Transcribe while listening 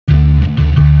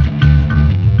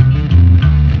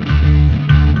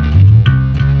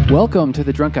Welcome to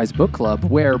the Drunk Guys Book Club,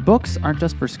 where books aren't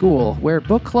just for school, where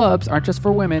book clubs aren't just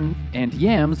for women, and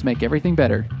yams make everything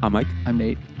better. I'm Mike. I'm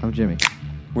Nate. I'm Jimmy.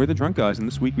 We're the Drunk Guys, and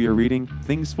this week we are reading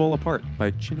Things Fall Apart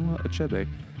by Chinua Achebe,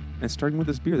 and starting with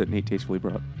this beer that Nate tastefully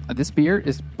brought. This beer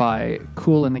is by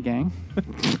Kool and the Gang.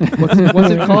 What's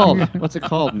it called? What's it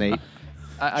called, Nate?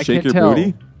 I Shake can't your tell.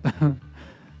 booty?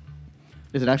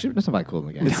 Is it actually? That's not by Cool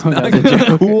in the Gang. No, that's a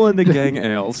joke. Cool and the Gang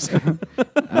Ales.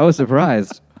 I was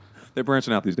surprised. They're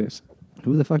branching out these days.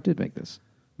 Who the fuck did make this?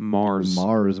 Mars.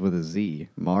 Mars with a Z.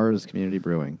 Mars Community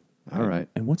Brewing. All right.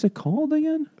 And what's it called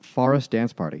again? Forest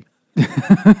Dance Party. This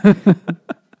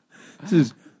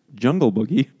is Jungle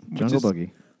Boogie. Jungle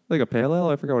Boogie. Like a pale ale?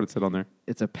 I forgot what it said on there.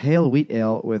 It's a pale wheat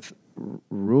ale with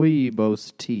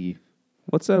rooibos tea.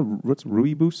 What's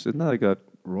Rooibos? Isn't that like a...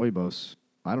 Rooibos.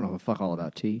 I don't know the fuck all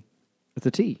about tea. It's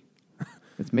a tea.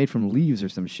 It's made from leaves or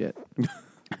some shit.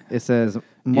 It says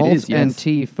malt is, yes. and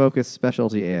tea focused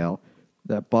specialty ale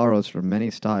that borrows from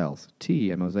many styles. Tea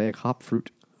and mosaic hop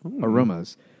fruit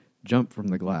aromas jump from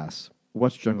the glass.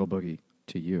 What's Jungle Boogie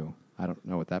to you? I don't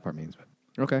know what that part means, but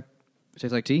okay. It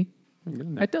tastes like tea?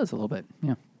 It does a little bit,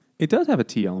 yeah. It does have a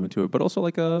tea element to it, but also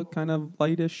like a kind of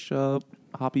lightish,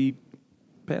 hoppy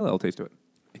pale ale taste to it.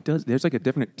 It does. There's like a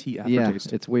different tea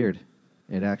aftertaste. Yeah, it's weird.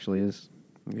 It actually is.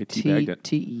 They teabagged it.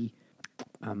 T-E.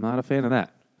 I'm not a fan of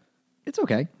that. It's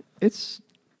okay. It's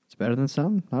better than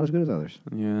some, not as good as others.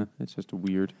 Yeah, it's just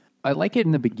weird. I like it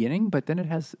in the beginning, but then it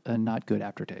has a not good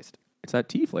aftertaste. It's that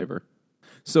tea flavor.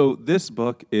 So this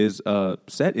book is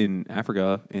set in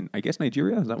Africa, in I guess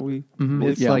Nigeria. Is that what we?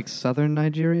 It's Yeah. like southern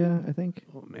Nigeria, I think.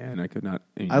 Oh man, I could not.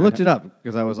 I looked it up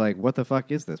because I was like, "What the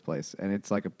fuck is this place?" And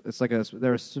it's like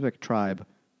they're a specific tribe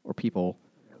or people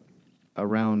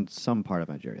around some part of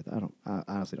Nigeria. I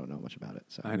honestly don't know much about it.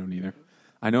 So I don't either.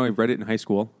 I know I read it in high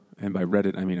school, and by read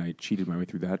it I mean I cheated my way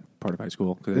through that part of high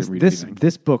school because I didn't read anything.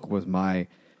 This book was my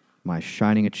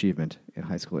shining achievement in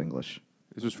high school English.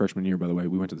 This was freshman year, by the way.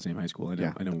 We went to the same high school. I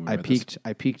know. When we I read this.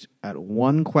 peeked at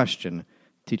one question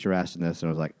teacher asked in this, and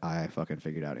I was like, I fucking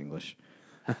figured out English.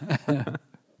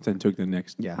 Then took the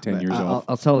next 10 but years off.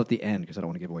 I'll tell it at the end because I don't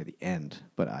want to give away the end.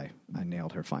 But I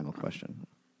nailed her final question,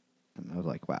 and I was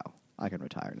like, wow, I can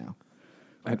retire now.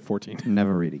 At 14.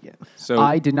 Never read again. So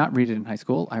I did not read it in high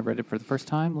school. I read it for the first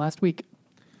time last week.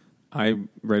 I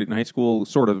read it in high school,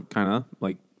 sort of, kind of,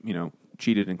 like,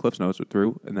 cheated and Cliff's Notes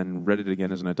through, and then read it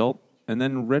again as an adult, and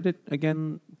then read it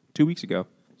again 2 weeks ago.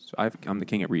 So I'm the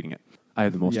king at reading it. I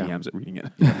have the most yams at reading it.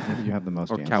 You have the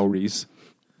most or yams. calories.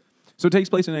 So it takes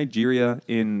place in Nigeria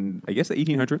in, I guess, the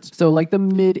 1800s. So like the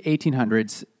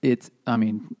mid-1800s,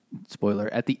 spoiler,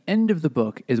 at the end of the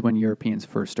book is when Europeans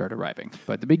first start arriving.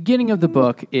 But the beginning of the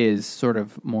book is sort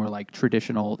of more like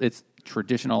traditional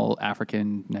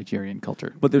African Nigerian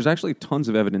culture. But there's actually tons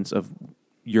of evidence of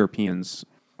Europeans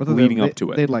Although leading up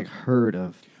to it. They'd like heard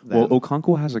of them. Well,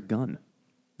 Okonkwo has a gun.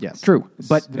 Yes. True,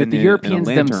 but And the a Europeans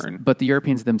lantern. but the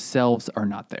Europeans themselves are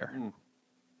not there.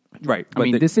 Right. I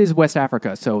mean, this is West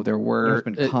Africa, so there were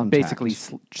There's been contact. basically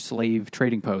slave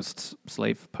trading posts,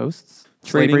 Trading-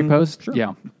 slavery posts, sure.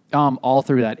 yeah, all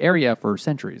through that area for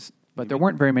centuries. But there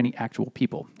weren't very many actual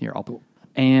people here.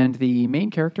 And the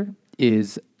main character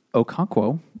is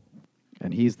Okonkwo.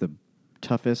 And he's the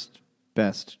toughest,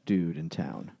 best dude in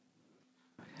town.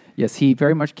 Yes, he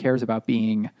very much cares about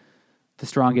being the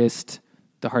strongest,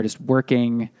 the hardest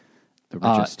working, The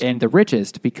richest. and the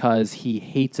richest because he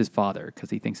hates his father because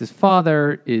he thinks his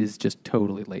father is just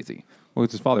totally lazy. Well,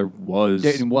 his father was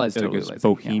It was like totally this lazy,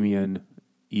 bohemian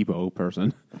Igbo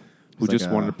person who like just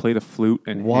a wanted to play the flute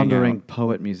and Wandering hang out.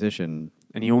 poet musician.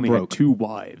 And he only broke. had 2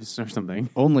 wives or something.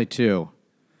 Only 2.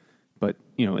 But,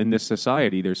 in this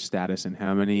society, there's status in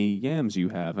how many yams you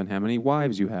have and how many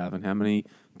wives you have and how many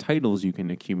titles you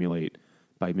can accumulate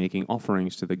by making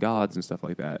offerings to the gods and stuff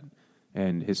like that.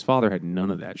 And his father had none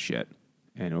of that shit.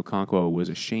 And Okonkwo was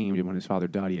ashamed, and when his father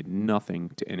died, he had nothing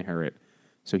to inherit.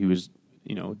 So he was,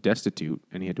 destitute,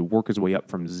 and he had to work his way up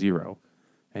from 0.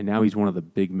 And now he's one of the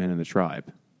big men in the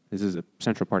tribe. This is a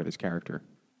central part of his character.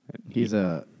 He's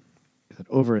an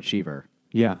overachiever.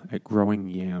 Yeah, at growing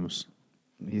yams.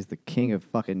 He's the king of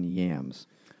fucking yams.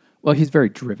 Well, he's very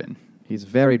driven. He's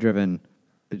very driven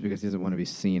because he doesn't want to be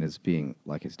seen as being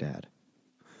like his dad.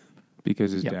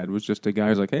 Because his dad was just a guy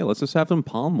who's like, hey, let's just have some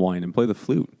palm wine and play the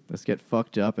flute. Let's get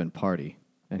fucked up and party.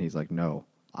 And he's like, no,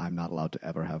 I'm not allowed to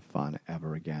ever have fun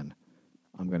ever again.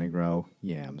 I'm going to grow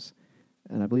yams.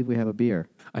 And I believe we have a beer.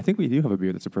 I think we do have a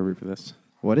beer that's appropriate for this.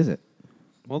 What is it?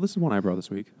 Well, this is one I brought this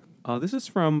week. This is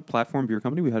from Platform Beer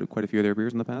Company. We had quite a few of their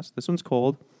beers in the past. This one's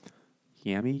called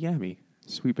Yammy Yammy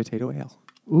Sweet Potato Ale.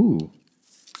 Ooh.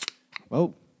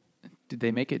 Oh, Did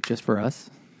they make it just for us?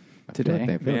 today.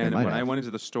 And when I went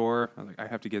into the store, I was like, I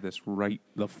have to get this right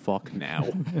the fuck now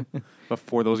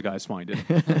before those guys find it.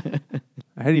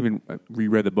 I hadn't even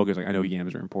reread the book. I was like, I know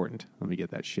yams are important. Let me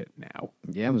get that shit now.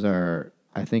 Yams are,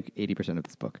 I think, 80% of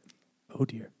this book. Oh,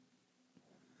 dear.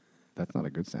 That's not a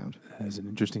good sound. That is an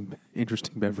interesting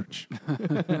beverage.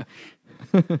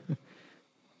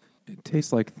 It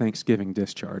tastes like Thanksgiving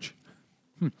discharge.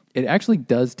 It actually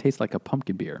does taste like a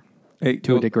pumpkin beer Hey,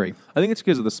 to a degree. I think it's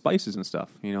because of the spices and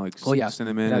stuff. You know, like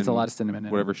cinnamon. It has a and lot of cinnamon in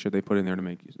it. whatever shit they put in there to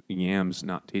make yams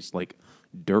not taste like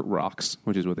dirt rocks,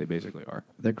 which is what they basically are.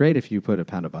 They're great if you put a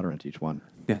pound of butter into each one.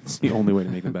 That's the only way to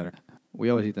make them better. We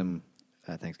always eat them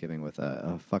at Thanksgiving with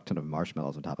a fuck ton of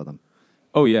marshmallows on top of them.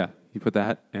 Oh, yeah. You put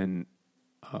that and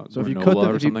So if you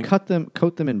granola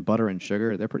coat them in butter and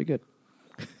sugar, they're pretty good.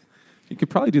 You could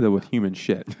probably do that with human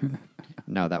shit.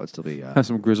 No, that would still be... Have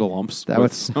some grizzle lumps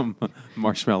with some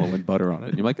marshmallow and butter on it.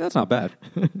 And you're like, that's not bad.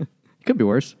 It could be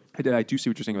worse. I do see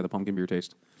what you're saying about the pumpkin beer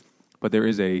taste. But there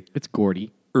is a It's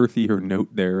gourdy. earthier note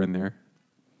there in there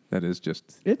that is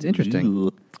just... It's interesting.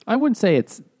 Ugh. I wouldn't say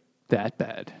it's that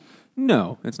bad.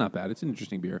 No, it's not bad. It's an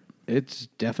interesting beer. It's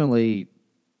definitely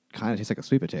kind of tastes like a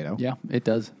sweet potato. Yeah, it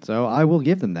does. So I will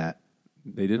give them that.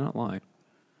 They did not lie.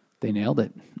 They nailed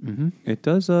it. Mm-hmm. It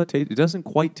does taste. It doesn't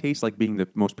quite taste like being the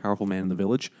most powerful man in the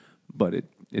village, but it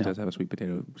No. does have a sweet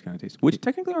potato kind of taste. Which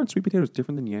technically aren't sweet potatoes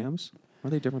different than yams?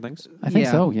 Are they different things? I think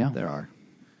so, yeah. There are.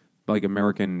 Like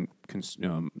American,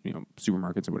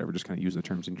 supermarkets or whatever just kind of use the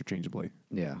terms interchangeably.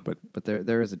 Yeah. But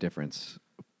there is a difference.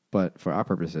 But for our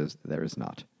purposes, there is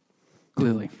not.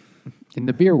 Clearly. In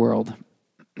the beer world,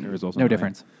 there is also no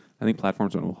difference. I think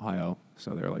platforms in Ohio,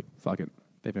 so they're like, fuck it,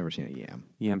 They've never seen a yam.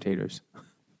 yam taters.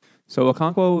 So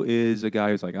Okonkwo is a guy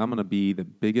who's like, I'm going to be the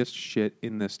biggest shit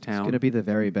in this It's town. going to be the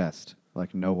very best,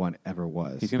 like no one ever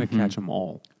was. He's going to catch them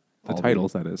all. The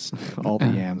titles, that is. All the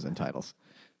yams and titles.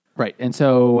 Right. And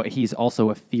so he's also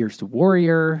a fierce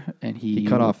warrior, and He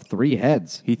cut off 3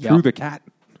 heads. He threw the cat.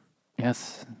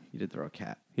 Yes. He did throw a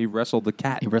cat. He wrestled the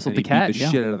cat. He wrestled and the cat, beat the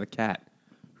yeah. shit out of the cat,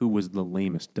 who was the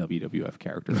lamest WWF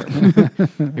character there.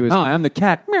 He was, I'm the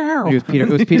cat. Meow. It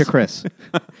was Peter Criss.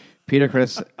 Peter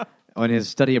Criss, on his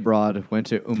study abroad, went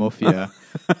to Umofia,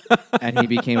 and he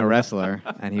became a wrestler,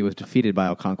 and he was defeated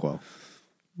by Okonkwo.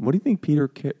 What do you think Peter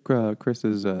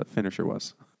Chris's finisher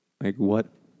was? Like, what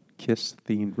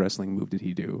Kiss-themed wrestling move did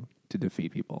he do to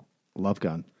defeat people? Love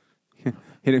gun.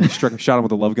 Hit him, shot him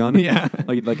with a love gun. Yeah.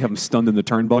 like have him stunned in the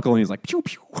turnbuckle, and he's like, pew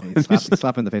pew, And he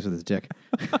slapped him in the face with his dick.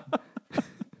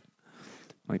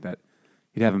 like that.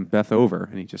 He'd have him Beth over,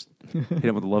 and he just hit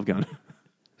him with a love gun.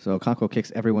 So Okonkwo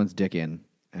kicks everyone's dick in,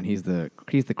 and he's the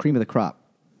cream of the crop,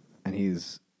 and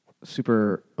he's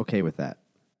super okay with that.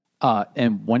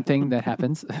 And one thing that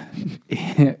happens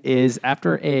is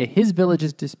after his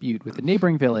village's dispute with the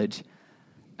neighboring village,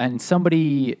 and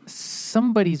somebody's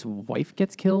wife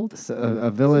gets killed. So a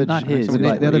village, Not his, the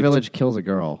but- other village kills a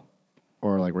girl,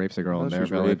 or like rapes a girl in She their was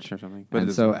village, raped or something. But and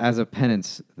it's- so as a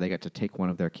penance, they get to take one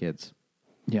of their kids.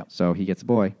 Yeah. So he gets a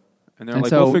boy. And they're And like,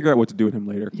 so- we'll figure out what to do with him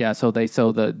later. Yeah, so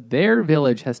their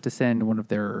village has to send one of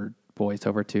their boys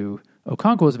over to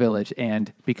Okonkwo's village,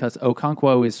 and because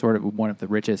Okonkwo is sort of one of the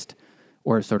richest,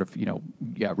 or sort of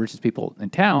richest people in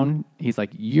town, he's like,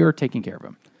 you're taking care of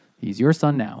him. He's your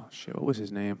son now. Shit, what was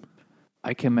his name?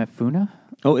 Ikemefuna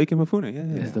Oh, Ikemefuna.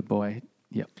 Yeah. is the boy.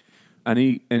 Yep. And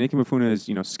Ikemefuna is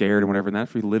scared and whatever, and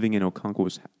that's living in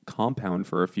Okonkwo's compound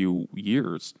for a few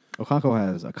years. Okonkwo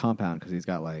has a compound because he's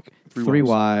got like Three three wives.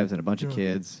 wives and a bunch of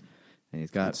kids, and he's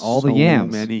got That's all the so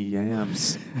yams. many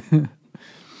yams.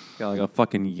 Got like a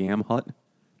fucking yam hut.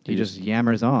 He just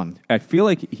yammers on. I feel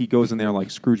like he goes in there like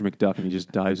Scrooge McDuck and he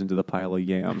just dives into the pile of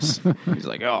yams. He's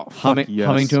like, oh, fuck Humming, yes.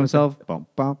 humming to himself. Bum,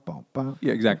 bum, bum, bum.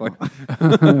 Yeah, exactly.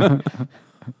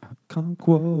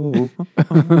 Conquo.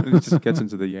 He just gets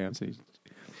into the yams.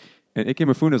 And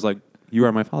Ikemefuna's like, you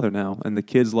are my father now. And the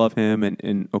kids love him,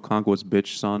 and Okonkwo's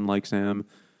bitch son likes him.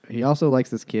 He also likes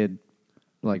this kid,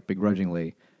 like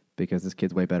begrudgingly, because this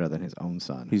kid's way better than his own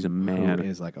son. He's a man. Who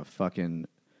is like a fucking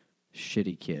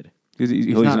shitty kid. He's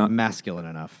He's not masculine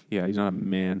enough. Yeah, he's not a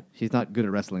man. He's not good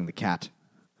at wrestling the cat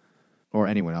or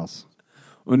anyone else.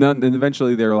 Well, then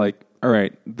eventually they're like, all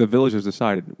right, the village has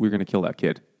decided we're going to kill that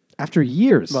kid. After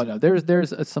years. Well, no,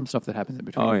 there's some stuff that happens in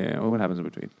between. Oh, yeah. Well, what happens in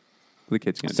between? The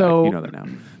kid's going to So- die. You know that now.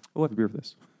 We'll have a beer for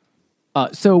this.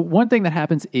 So one thing that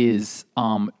happens is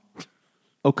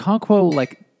Okonkwo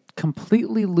like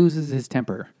completely loses his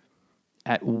temper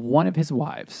at one of his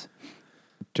wives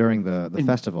during the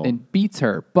festival. and beats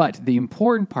her. But the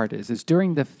important part is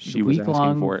during the She was week asking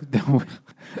long. for it.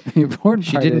 The important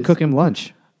She part didn't is, cook him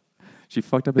lunch. She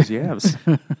fucked up his yams.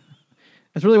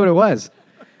 That's really what it was.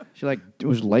 She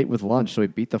was late with lunch, so he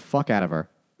beat the fuck out of her.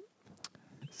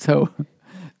 So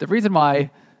the reason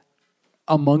why,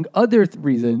 among other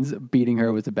reasons, beating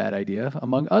her was a bad idea,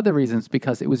 among other reasons,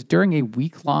 because it was during a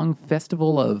week-long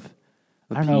festival of,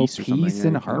 Peace or something, peace yeah,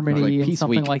 and like harmony and Peace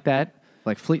something Week. like that.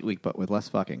 Like Fleet Week, but with less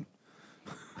fucking.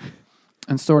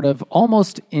 And sort of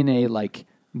almost in a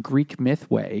Greek myth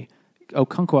way,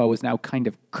 Okonkwo was now kind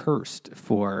of cursed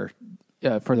for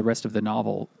the rest of the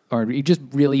novel, or just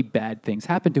really bad things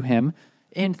happen to him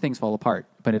and things fall apart.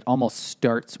 But it almost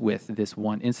starts with this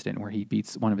one incident where he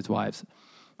beats one of his wives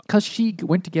because she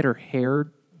went to get her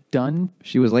hair done.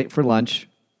 She was late for lunch,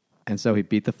 and so he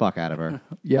beat the fuck out of her.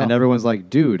 Yeah. And everyone's like,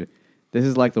 dude, this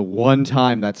is the one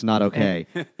time that's not okay.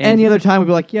 Any other time we'd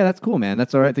be like, yeah, that's cool, man.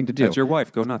 That's the right thing to do. That's your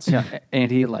wife. Go nuts. Yeah, and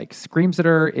he screams at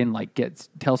her and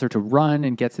tells her to run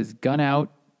and gets his gun out,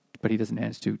 but he doesn't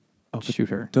manage to shoot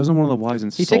her. Doesn't one of the wives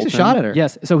insult He takes a him? shot at her.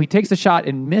 Yes, so he takes a shot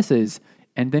and misses,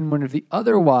 and then one of the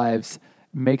other wives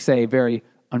makes a very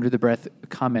under-the-breath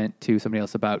comment to somebody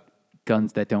else about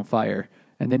guns that don't fire,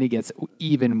 and then he gets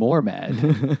even more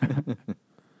mad.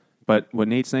 But what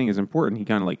Nate's saying is important. He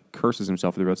kind of curses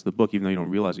himself for the rest of the book, even though you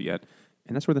don't realize it yet.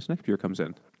 And that's where this next beer comes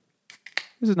in.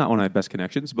 This is not one of my best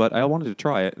connections, but I wanted to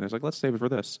try it. And I was like, let's save it for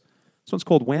this. This one's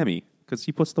called Whammy, because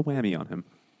he puts the whammy on him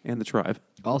and the tribe.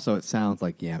 Also, it sounds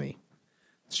like yummy.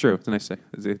 It's true. It's a nice,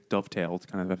 it's a dovetailed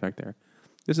kind of effect there.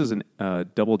 This is an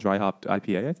double dry hopped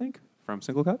IPA, I think, from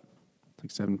Single Cut.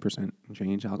 It's 7% and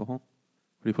change alcohol.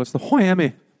 But he puts the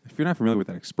whammy. If you're not familiar with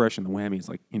that expression, the whammy is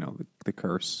the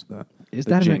curse. Is the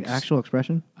that an jinx. actual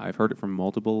expression? I've heard it from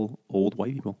multiple old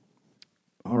white people.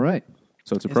 All right.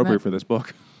 So it's appropriate for this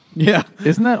book. Yeah.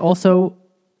 Isn't that also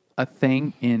a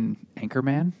thing in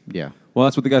Anchorman? Yeah. Well,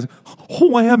 that's what the guy's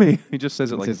whammy. He just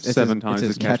says it It's seven times.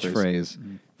 It's his catchphrase.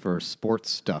 catchphrase for sports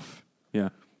stuff. Yeah,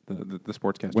 the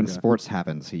sportscaster. When guy. sports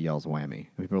happens, he yells whammy.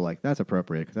 And people are like, that's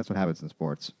appropriate because that's what happens in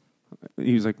sports.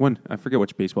 He was like, when I forget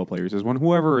which baseball player he says, when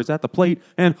whoever is at the plate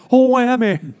and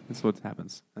whammy. That's what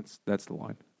happens. That's the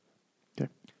line. Okay.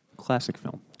 Classic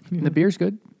film. The beer's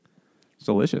good. It's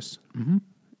delicious. Mm-hmm.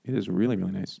 It is really,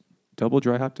 really nice. Double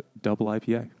dry hop, double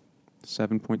IPA,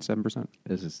 7.7%.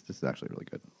 This is actually really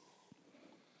good.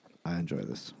 I enjoy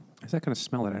this. It's that kind of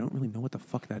smell that I don't really know what the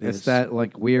fuck that It's is. that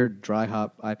weird dry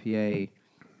hop IPA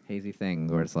hazy thing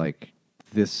where it's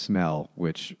this smell,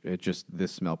 which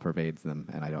this smell pervades them,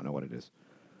 and I don't know what it is.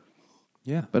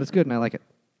 Yeah, But it's good, and I like it.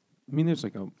 I mean, there's a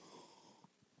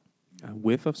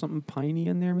whiff of something piney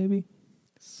in there, maybe.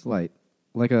 Slight,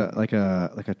 like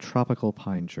a tropical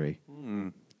pine tree.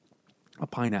 A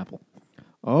pineapple.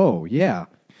 Oh yeah,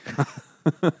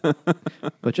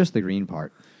 but just the green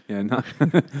part. Yeah, not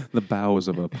the boughs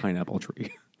of a pineapple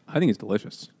tree. I think it's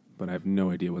delicious, but I have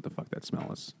no idea what the fuck that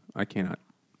smell is. I cannot.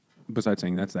 Besides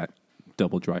saying that's that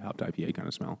double dry hopped IPA kind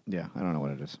of smell, Yeah, I don't know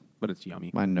what it is. but it's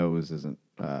yummy. My nose isn't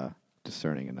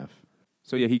discerning enough.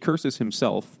 So yeah, he curses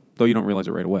himself, though you don't realize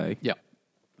it right away. Yeah.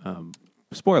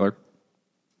 Spoiler.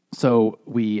 So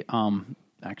we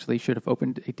actually should have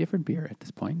opened a different beer at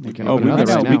this point. We can open open another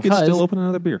another right now. We could still open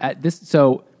another beer. At this,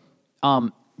 so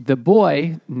the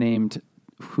boy named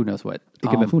who knows what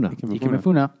Ikemefuna.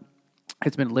 Ikemefuna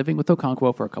has been living with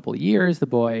Okonkwo for a couple of years. The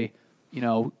boy,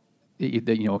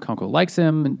 Okonkwo likes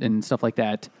him and stuff like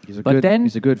that. He's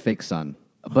a good fake son.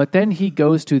 But then he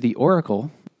goes to the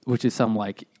Oracle, which is some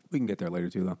We can get there later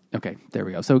too, though. Okay, there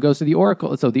we go. So it goes to the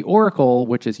Oracle. So the Oracle,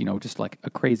 which is, just a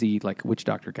crazy, witch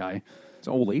doctor guy. It's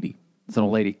an old lady. It's an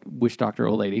old lady, witch doctor,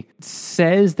 old lady,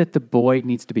 says that the boy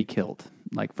needs to be killed.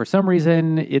 For some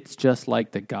reason, it's just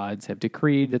the gods have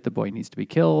decreed that the boy needs to be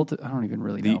killed. I don't even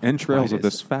really know. The entrails why it of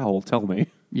is. this fowl tell me.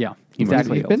 Yeah, He must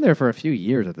exactly. He's been there for a few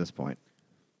years at this point.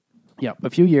 Yeah, a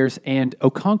few years. And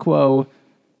Okonkwo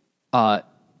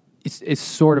is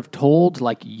sort of told,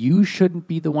 you shouldn't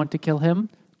be the one to kill him.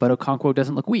 But Okonkwo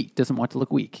doesn't want to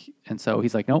look weak. And so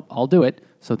he's like, nope, I'll do it.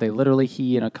 So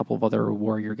he and a couple of other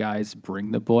warrior guys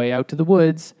bring the boy out to the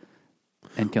woods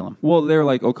and kill him. Well, they're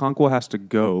like, Okonkwo has to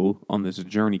go on this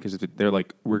journey because they're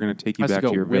like, we're going to take you Has to back go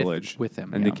to your with- village. with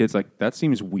him, And yeah. the kid's like, that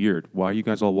seems weird. Why are you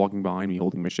guys all walking behind me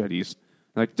holding machetes?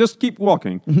 Like, just keep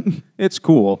walking. It's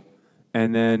cool.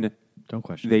 And then Don't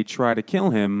question. they try to kill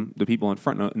him, the people in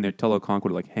front, and they tell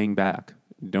Okonkwo to hang back.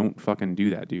 Don't fucking do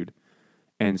that, dude.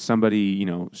 And somebody,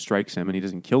 strikes him, and he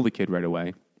doesn't kill the kid right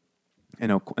away.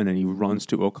 And then he runs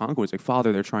to Okonkwo. He's like,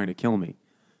 Father, they're trying to kill me.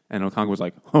 And Okonkwo's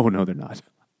like, oh, no, they're not.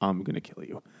 I'm going to kill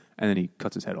you. And then he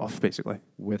cuts his head off, basically.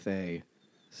 With a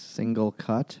single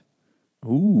cut.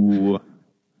 Ooh.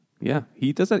 Yeah,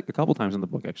 he does that a couple times in the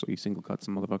book, actually. He single cuts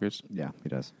some motherfuckers. Yeah, he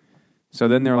does. So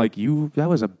then they're like, that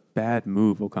was a bad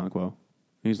move, Okonkwo. And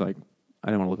he's like, I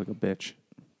didn't want to look like a bitch.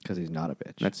 Because he's not a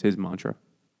bitch. That's his mantra.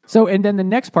 So, and then the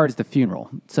next part is the funeral.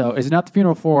 So, it's not the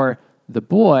funeral for the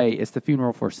boy; it's the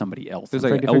funeral for somebody else. There's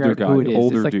I'm like an trying to figure elder out who guy, it is.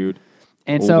 older It's like- dude.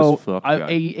 And Old so, as fuck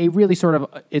guy. a really sort of,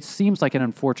 it seems like an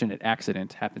unfortunate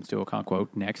accident happens to Okonkwo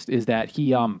next, is that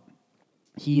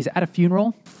he's at a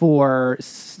funeral for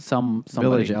somebody.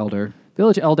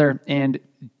 Village elder, and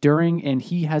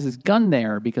he has his gun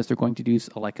there because they're going to do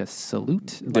like a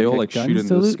salute. They all a like gun shoot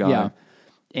into the salute. sky. Yeah.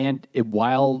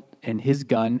 And his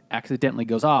gun accidentally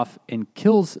goes off and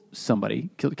kills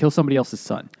somebody else's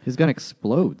son. His gun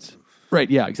explodes. Right,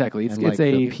 yeah, exactly. And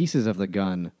the pieces of the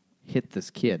gun hit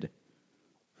this kid.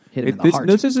 Hit him in the heart.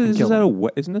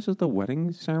 Isn't this at the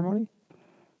wedding ceremony?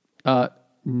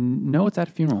 No, it's at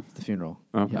a funeral. The funeral.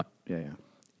 Okay. Yeah.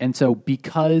 And so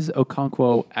because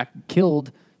Okonkwo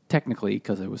killed, technically,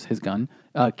 because it was his gun,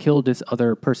 killed this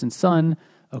other person's son,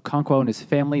 Okonkwo and his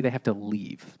family, they have to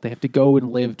leave. They have to go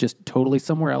and live just totally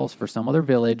somewhere else for some other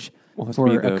village for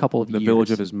a couple of years. The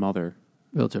village of his mother.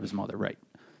 Village of his mother, right.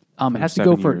 It has to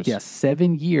go for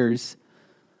 7 years.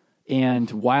 And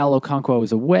while Okonkwo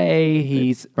is away,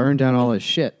 he's... burned down all his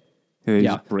shit. They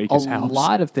just break his house. A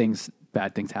lot of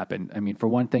bad things happen. I mean, for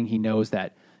one thing, he knows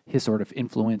that his sort of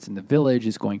influence in the village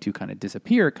is going to kind of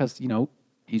disappear because,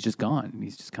 he's just gone.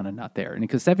 He's just kind of not there. And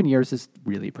because 7 years is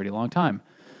really a pretty long time.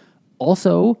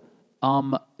 Also,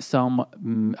 some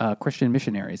Christian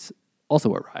missionaries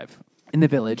also arrive in the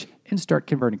village and start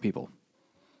converting people.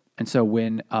 And so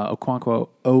when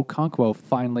Okonkwo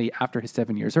finally, after his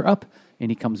 7 years are up, and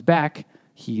he comes back,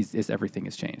 everything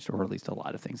has changed, or at least a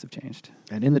lot of things have changed.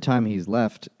 And in the time he's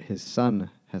left, his son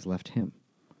has left him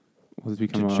to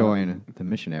join the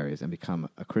missionaries and become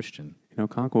a Christian.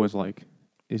 Okonkwo is like,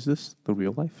 is this the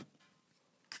real life?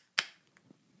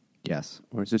 Yes.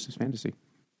 Or is this just fantasy?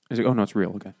 He's like, oh no, it's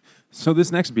real. Okay. So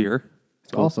this next beer,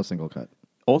 It's also single cut.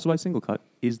 also by Single Cut,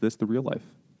 is this the real life?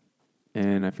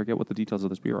 And I forget what the details of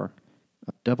this beer are.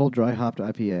 A double dry hopped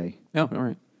IPA. Oh, all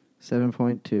right.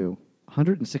 7.2.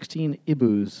 116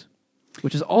 IBUs,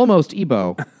 which is almost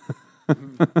EBO.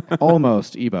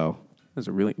 Almost EBO. That's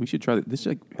we should try this.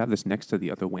 Have this next to the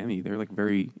other whammy. They're like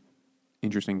very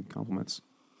interesting compliments.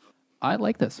 I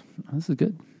like this. This is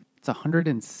good. It's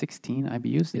 116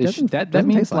 IBUs. That that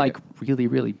means taste like really,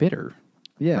 really bitter.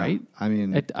 Yeah. Right? I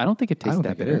mean, I don't think it tastes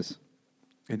that bitter. it is.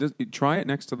 It does. Try it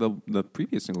next to the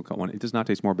previous Single Cut one. It does not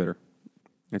taste more bitter.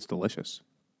 It's delicious.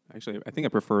 Actually, I think I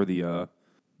prefer the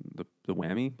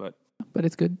whammy, but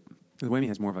it's good. the whammy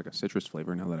has more of like a citrus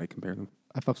flavor now that I compare them.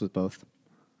 I fucks with both.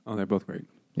 Oh, they're both great.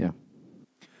 Yeah.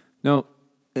 No,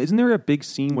 isn't there a big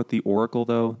scene with the Oracle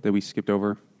though that we skipped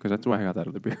over? Because that's why I got that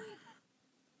of the beer.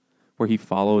 Where he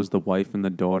follows the wife and the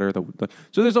daughter.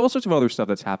 So there's all sorts of other stuff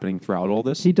that's happening throughout all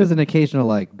this. He does an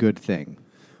occasional good thing.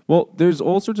 Well, there's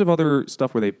all sorts of other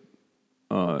stuff where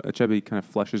Achebe kind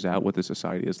of fleshes out what the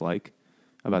society is like,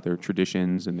 about their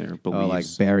traditions and their beliefs. Like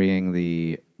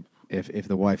burying if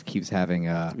the wife keeps having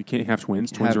we can't have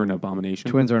twins. Twins are an abomination.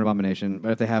 Twins are an abomination.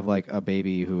 But if they have a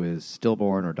baby who is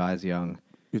stillborn or dies young,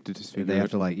 You have to disfigure they it.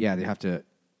 have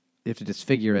to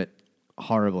disfigure it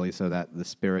horribly so that the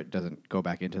spirit doesn't go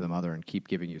back into the mother and keep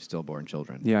giving you stillborn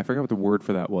children. Yeah, I forgot what the word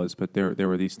for that was, but there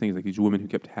were these things like these women who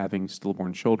kept having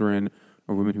stillborn children,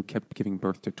 or women who kept giving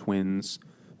birth to twins,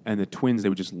 and the twins they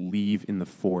would just leave in the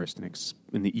forest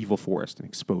in the evil forest and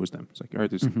expose them. It's like, all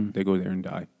right, they go there and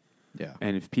die. Yeah.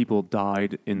 And if people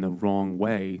died in the wrong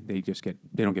way, they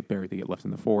don't get buried; they get left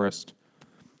in the forest.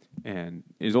 And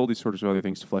there's all these sorts of other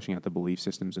things fleshing out the belief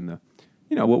systems and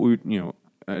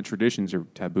traditions or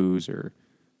taboos or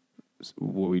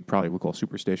what we'd probably would call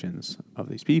superstitions of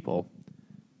these people.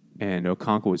 And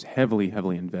Okonkwo is heavily,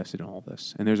 heavily invested in all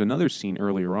this. And there's another scene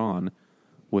earlier on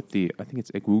with I think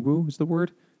it's Egugu is the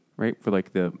word, right? For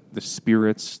like the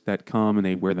spirits that come and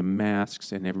they wear the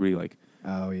masks and everybody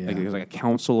oh yeah, there's like a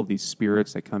council of these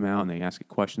spirits that come out and they ask it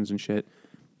questions and shit.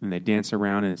 And they dance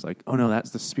around, and it's like, oh no, that's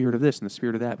the spirit of this and the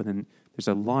spirit of that. But then there's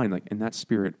a line and that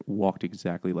spirit walked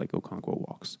exactly like Okonkwo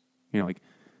walks.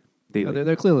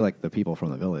 They're clearly the people from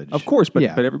the village, of course, but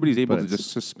everybody's able to just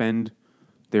suspend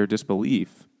their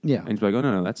disbelief, yeah, and be like, oh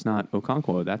no, that's not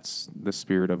Okonkwo, that's the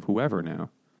spirit of whoever now.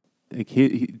 Like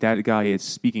that guy is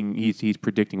speaking, he's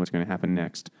predicting what's going to happen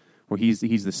next, or he's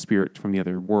the spirit from the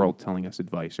other world telling us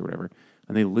advice or whatever.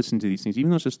 And they listen to these things,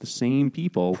 even though it's just the same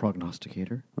people.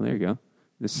 Prognosticator. Well, there you go.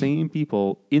 The same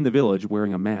people in the village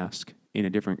wearing a mask in a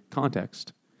different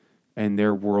context, and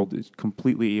their world is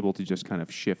completely able to just kind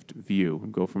of shift view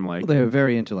and go from they're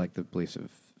very into the beliefs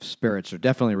of spirits are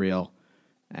definitely real,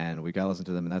 and we got to listen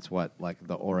to them, and that's what like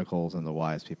the oracles and the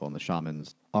wise people and the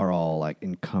shamans are all like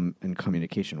in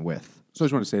communication with. So I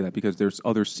just want to say that because there's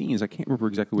other scenes, I can't remember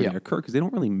exactly where Yeah. they occur because they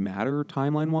don't really matter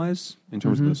timeline-wise in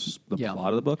terms of the Yeah.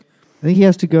 plot of the book. I think he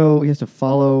has to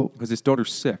follow. Because his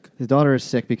daughter's sick. His daughter is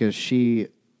sick because she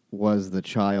was the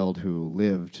child who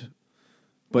lived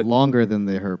But- longer than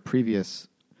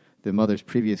the mother's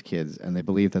previous kids, and they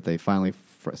believe that they finally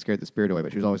scared the spirit away,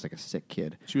 but she was always like a sick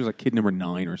kid. She was like kid number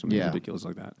 9 or something Yeah. ridiculous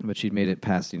like that. But she'd made it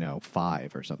past,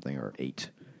 5 or something, or 8.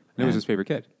 And it was his favorite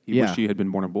kid. He Yeah. wished she had been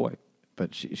born a boy.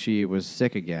 But she was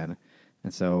sick again,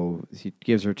 and so he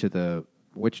gives her to the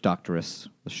witch doctoress,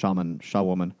 the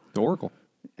shawwoman, The Oracle.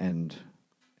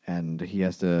 and he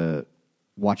has to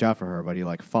watch out for her, but he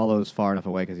like follows far enough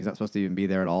away because he's not supposed to even be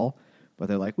there at all. But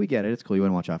they're like, we get it, it's cool, you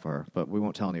want to watch out for her, but we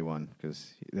won't tell anyone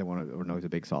because they want to know he's a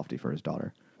big softie for his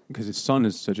daughter. Because his son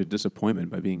is such a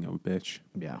disappointment by being a bitch.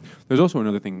 Yeah. There's also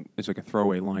another thing, it's like a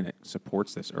throwaway line that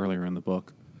supports this earlier in the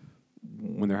book.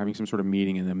 When they're having some sort of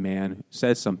meeting and the man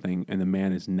says something and the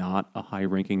man is not a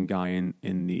high-ranking guy in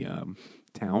the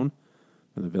town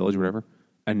or the village or whatever,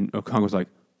 and Okongo's like,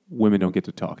 women don't get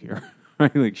to talk here.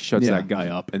 Right? Like shuts Yeah. that guy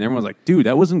up. And everyone's like, dude,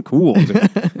 that wasn't cool. It's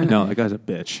like, no, that guy's a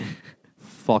bitch.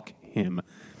 Fuck him.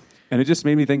 And it just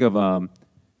made me think of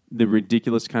the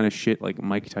ridiculous kind of shit like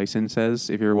Mike Tyson says.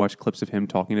 If you ever watch clips of him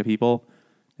talking to people,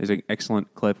 there's an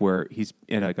excellent clip where he's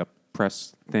at like a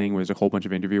press thing where there's a whole bunch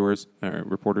of interviewers,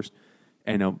 reporters,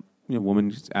 and a woman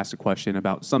just asks a question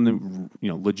about something,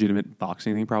 legitimate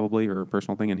boxing thing probably or a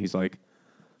personal thing, and he's like,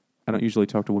 I don't usually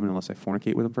talk to women unless I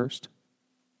fornicate with them first.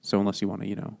 So unless you want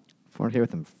to, Fornicate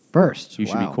with him first. you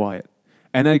should be quiet.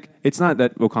 And like, it's not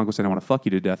that Okongo said, I want to fuck you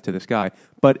to death to this guy,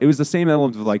 but it was the same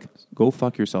element of like, go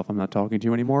fuck yourself. I'm not talking to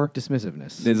you anymore.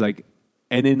 Dismissiveness. It's like,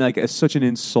 and in like such an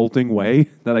insulting way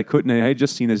that I couldn't. I had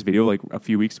just seen this video like a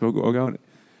few weeks ago, and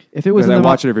If it was I in the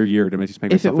watch it every year to just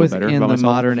make if it myself feel was better in about the myself.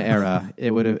 modern era,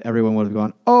 everyone would have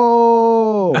gone,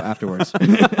 oh, afterwards.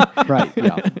 Right.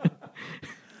 Yeah.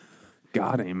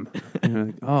 Got him. And you're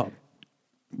like, oh,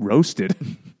 roasted.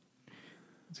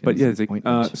 But yeah, it's like,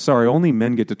 Disappointment. sorry, only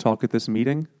men get to talk at this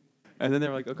meeting. And then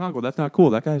they're like, Okongo, that's not cool.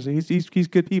 That guy's he's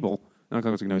good people. And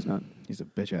Okongo's like, no, he's not. He's a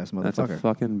bitch ass That's a motherfucker.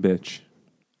 fucking bitch.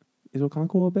 Is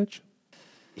Okongo a bitch?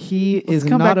 He is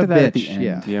come not back a to that at bitch. the end.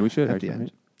 Yeah, Yeah, we should, at actually, the end.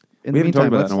 right? In We the haven't talked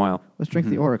meantime, about that in a while. Let's drink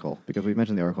the Oracle because we've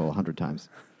mentioned the Oracle 100 times.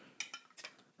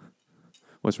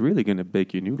 What's really going to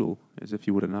bake your noodle is if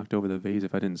you would have knocked over the vase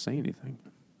if I didn't say anything.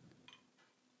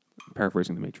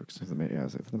 Paraphrasing the Matrix. Is it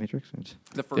the Matrix?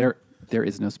 There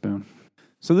is no spoon.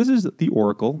 So this is The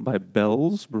Oracle by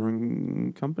Bell's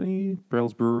Brewing Company,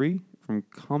 Bell's Brewery from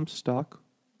Comstock,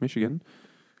 Michigan.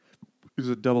 This is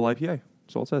a double IPA.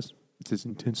 That's all it says. It says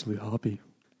intensely hoppy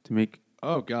to make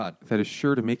Oh God! that is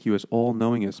sure to make you as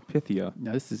all-knowing as Pythia.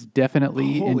 No, this is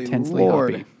definitely Holy intensely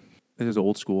Lord. hoppy. This is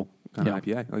old school kind Yeah. of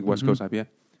IPA, like West Coast IPA.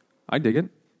 I dig it.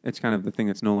 It's kind of the thing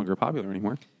that's no longer popular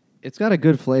anymore. It's got a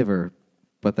good flavor,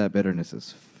 but that bitterness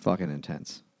is fucking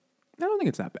intense. I don't think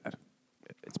it's that bad.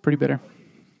 It's pretty bitter.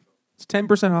 It's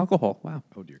 10% alcohol. Wow.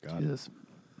 Oh dear God! Jesus.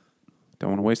 Don't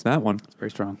want to waste that one. It's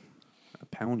very strong. I'll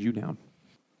pound you down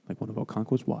like one of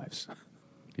Okonko's wives.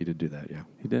 He did do that, yeah.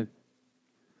 He did.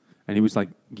 And he was like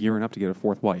gearing up to get a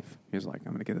fourth wife. He was like,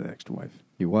 I'm going to get an extra wife.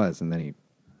 He was, and then he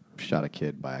shot a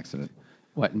kid by accident.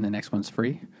 What, and the next one's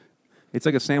free? It's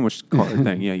like a sandwich cart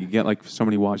thing. Yeah, you get like so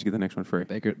many wives, you get the next one free.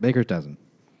 Baker's dozen.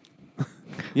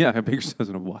 Yeah, a baker's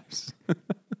dozen of wives.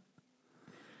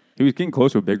 He was getting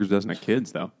close to a baker's dozen of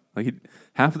kids, though. Like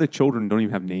half of the children don't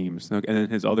even have names. And then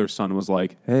his other son was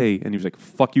like, hey. And he was like,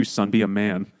 fuck you, son, be a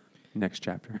man. Next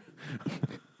chapter.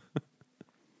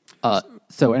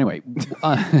 So anyway,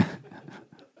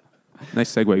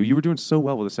 Nice segue. You were doing so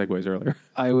well with the segues earlier.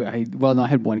 I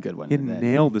had one good one. You and then-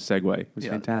 nailed the segue. It was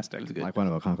Yeah, fantastic. it was good. Like one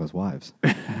of Okonko's wives.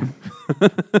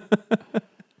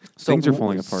 Things are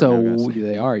falling apart So now, guys.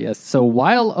 they are, yes. So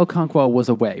while Okonkwo was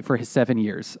away for his 7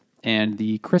 years, and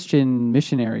the Christian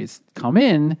missionaries come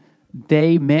in,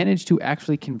 they managed to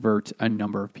actually convert a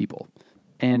number of people.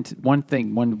 And one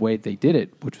way they did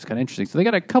it, which was kind of interesting. So they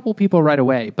got a couple people right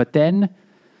away, but then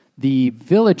the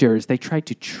villagers, they tried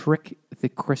to trick the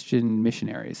Christian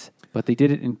missionaries, but they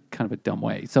did it in kind of a dumb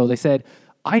way. So they said,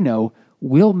 I know,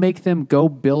 we'll make them go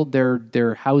build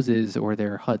their houses or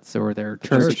their huts or their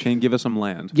church. Can you give us some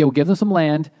land? Yeah, we'll give them some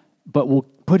land, but we'll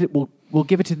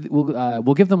give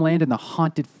them land in the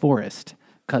haunted forest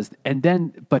because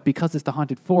it's the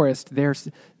haunted forest,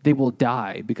 they will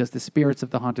die because the spirits of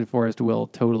the haunted forest will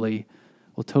totally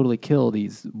kill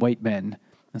these white men.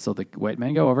 And so the white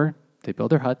men go over, they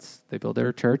build their huts, they build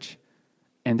their church,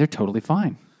 and they're totally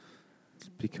fine.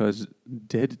 Because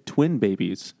dead twin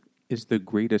babies is the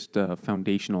greatest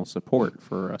foundational support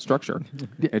for a structure,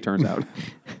 it turns out.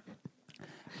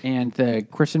 And the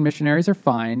Christian missionaries are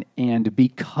fine, and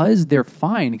because they're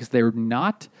fine, because they're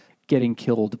not getting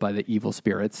killed by the evil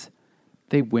spirits,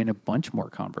 they win a bunch more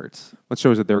converts. That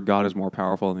shows that their God is more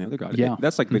powerful than the other God. Yeah.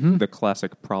 That's like the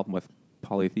classic problem with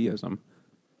polytheism.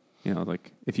 You know,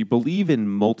 like if you believe in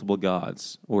multiple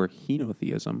gods, or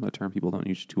henotheism, a term people don't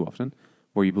use too often,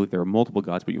 where you believe there are multiple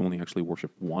gods, but you only actually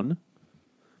worship one.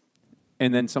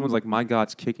 And then someone's like, my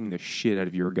God's kicking the shit out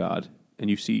of your God. And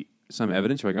you see some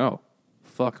evidence, you're like, oh,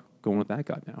 fuck, going with that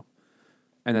God now.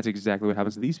 And that's exactly what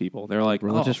happens to these people. They're like,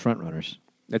 Religious frontrunners.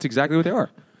 That's exactly what they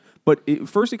are. But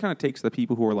first it kind of takes the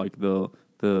people who are like the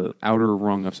outer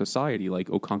rung of society, like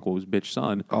Okonkwo's bitch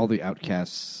son. All the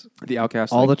outcasts. The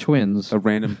outcasts. All like the twins. A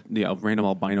random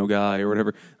albino guy or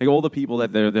whatever. Like all the people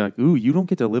that they're like, ooh, you don't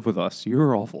get to live with us.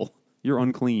 You're awful. You're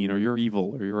unclean, or you're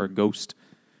evil, or you're a ghost.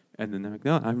 And then they're like,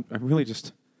 no, I'm really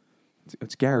just,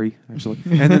 it's Gary, actually.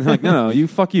 And then they're like, no, you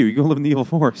fuck you. You go live in the evil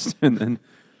forest. And then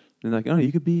they're like, oh,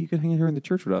 you could hang out here in the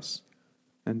church with us.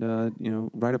 And,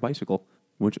 ride a bicycle.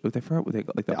 Which they forgot what they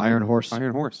like the Iron Horse.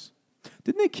 Iron Horse.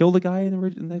 Didn't they kill the guy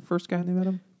in the first guy they met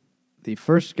him? The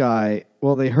first guy.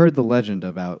 Well, they heard the legend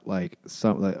about like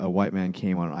a white man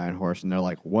came on an iron horse, and they're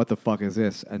like, "What the fuck is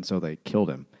this?" And so they killed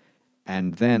him.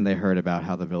 And then they heard about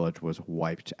how the village was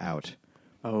wiped out.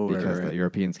 Oh, because right. the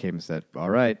Europeans came and said, "All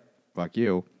right, fuck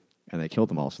you," and they killed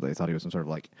them all. So they thought he was some sort of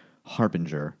like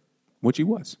harbinger, which he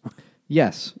was.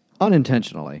 Yes,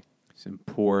 unintentionally. Some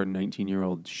poor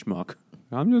 19-year-old schmuck.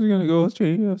 I'm just going to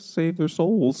go save their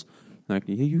souls. Like,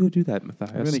 yeah, you go do that, Matthias.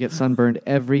 I'm going to get sunburned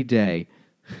every day.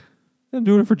 I'm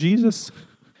doing it for Jesus.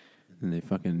 And they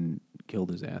fucking killed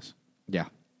his ass. Yeah.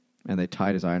 And they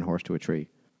tied his iron horse to a tree.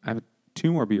 I have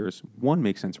 2 more beers. One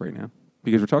makes sense right now.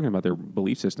 Because we're talking about their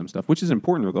belief system stuff, which is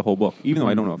important to the whole book, even though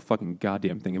I don't know a fucking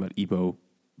goddamn thing about Igbo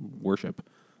worship.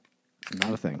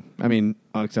 Not a thing. I mean,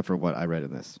 except for what I read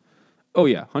in this. Oh,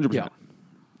 yeah, 100%. Yeah.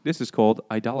 This is called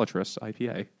Idolatrous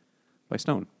IPA by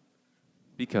Stone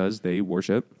because they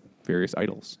worship various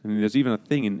idols. And there's even a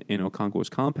thing in Okonkwo's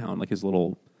compound, like his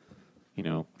little,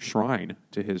 shrine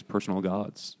to his personal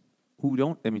gods who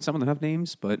don't, I mean, some of them have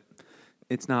names, but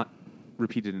it's not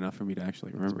repeated enough for me to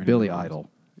actually remember. Billy Idol.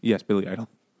 Yes, Billy Idol.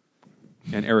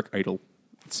 And Eric Idle.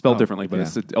 It's spelled differently, but yeah.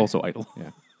 it's also Idol.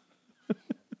 Yeah.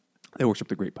 They worship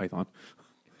the Great Python.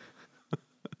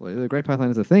 Well, the Great Python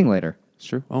is a thing later. It's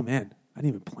true. Oh, man. I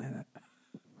didn't even plan that.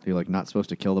 You're like not supposed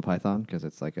to kill the python because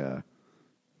it's like a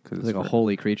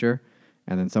holy creature,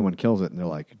 and then someone kills it, and they're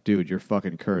like, "Dude, you're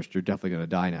fucking cursed. You're definitely gonna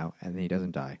die now." And then he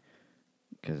doesn't die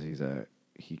because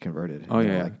he converted. Oh, and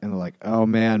yeah. And they're like, "Oh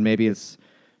man, maybe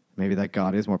that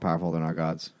god is more powerful than our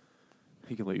gods."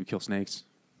 He can let you kill snakes.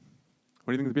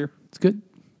 What do you think of the beer? It's good.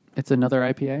 It's another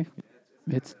IPA.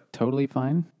 It's totally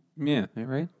fine. Yeah,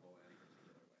 right?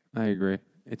 I agree.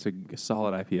 It's a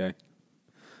solid IPA.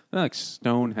 I like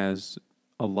Stone has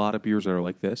a lot of beers that are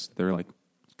like this. They're like,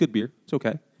 it's good beer. It's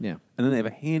okay. Yeah. And then they have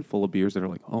a handful of beers that are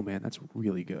like, oh, man, that's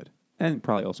really good. And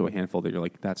probably also a handful that you're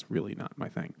like, that's really not my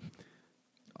thing.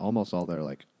 Almost all their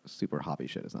like super hoppy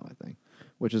shit is not my thing,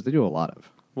 which is they do a lot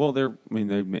of. Well, they're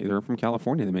from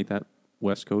California. They make that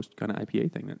West Coast kind of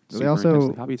IPA thing. They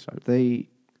also hoppy side.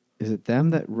 Is it them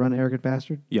that run Arrogant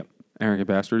Bastard? Yep. Arrogant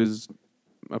Bastard is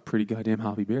a pretty goddamn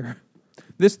hoppy beer.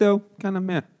 This, though, kind of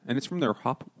meh. And it's from their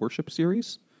Hop Worship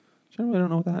series. I really don't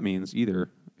know what that means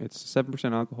either. It's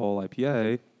 7% alcohol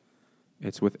IPA.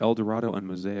 It's with El Dorado and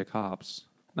Mosaic hops.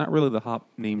 Not really the hop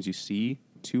names you see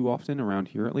too often around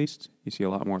here, at least. You see a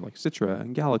lot more like Citra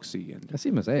and Galaxy. And I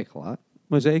see Mosaic a lot.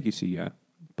 Mosaic you see, yeah.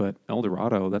 But El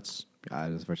Dorado, that's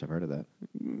This is the first I've heard of that.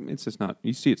 it's just not.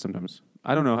 You see it sometimes.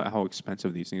 I don't know how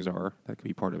expensive these things are. That could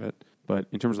be part of it. But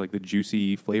in terms of like the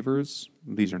juicy flavors,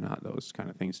 these are not those kind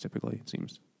of things typically, it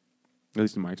seems. At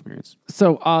least in my experience.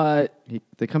 So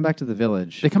They come back to the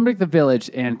village. they come back to the village,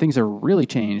 and things are really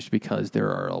changed because there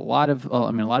are a lot of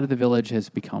the village has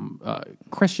become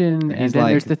Christian, and then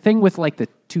there's the thing with like the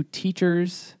 2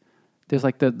 teachers. There's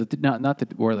like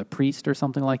the priest or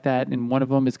something like that, and one of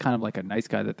them is kind of like a nice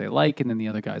guy that they like, and then the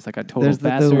other guy's like a total There's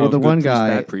bastard. the one good priest, guy,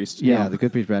 bad priest. Yeah, the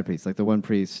good priest, bad priest. Like the one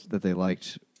priest that they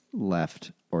liked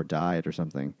left or died or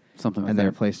something. Something like and they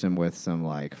that. replaced him with some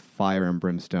like fire and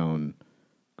brimstone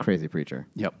crazy preacher.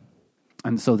 Yep.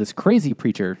 And so this crazy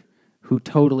preacher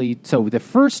so the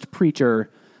first preacher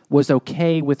was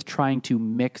okay with trying to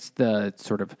mix the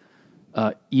sort of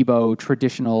Igbo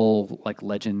traditional like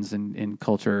legends and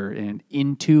culture and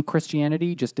into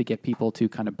Christianity just to get people to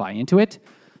kind of buy into it.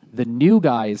 The new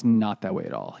guy is not that way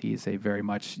at all. He's a very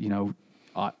much,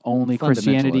 only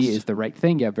Christianity Fundamentalist. is the right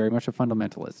thing. Yeah, very much a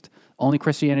fundamentalist. Only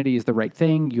Christianity is the right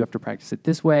thing. You have to practice it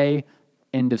this way.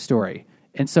 End of story.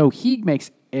 And so he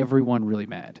makes everyone really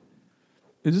mad.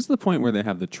 Is this the point where they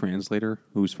have the translator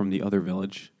who's from the other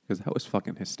village? Because that was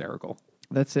fucking hysterical.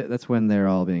 That's it. That's when they're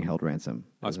all being held ransom.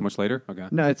 Oh, it's much later? Okay.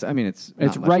 No, it's. I mean, it's.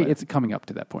 It's not much right. later. It's coming up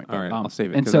to that point. All right, I'll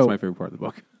save it and because so, that's my favorite part of the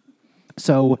book.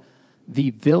 So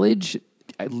the village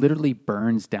literally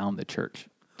burns down the church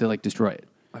to like destroy it.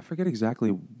 I forget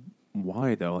exactly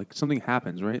why, though. Like, something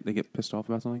happens, right? They get pissed off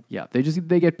about something? Yeah, they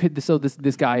get pit. So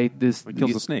this guy It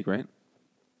kills the snake, right?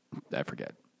 I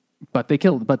forget, but they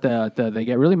killed. But they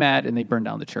get really mad and they burn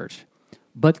down the church.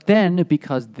 But then,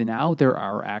 because now there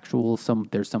are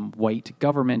there's some white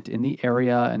government in the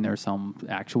area, and there's some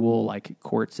actual like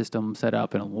court system set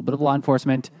up and a little bit of law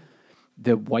enforcement.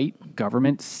 The white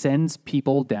government sends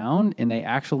people down, and they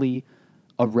actually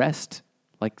arrest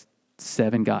like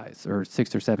 7 guys or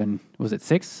 6 or 7. Was it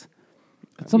 6?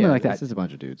 Something like that. This is a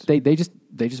bunch of dudes. They just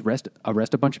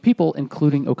arrest a bunch of people,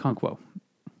 including Okonkwo.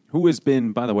 Who has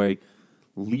been, by the way,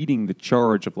 leading the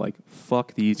charge of like,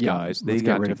 fuck these Yeah, guys. They let's get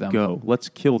got rid to of them. go. Let's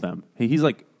kill them. He's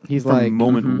like, He's from like,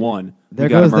 moment one. There we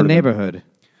gotta goes the murder them.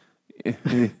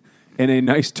 neighborhood. In a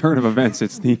nice turn of events,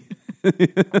 it's the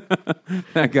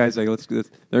that guy's like,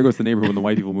 there goes the neighborhood when the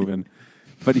white people move in.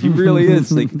 But he really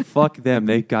is like, fuck them.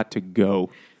 They got to go.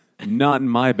 Not in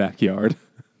my backyard.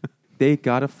 They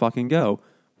gotta fucking go.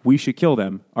 We should kill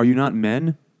them. Are you not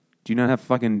men? Do you not have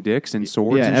fucking dicks and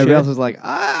swords Yeah, and everybody shit? else is like,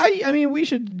 I mean, we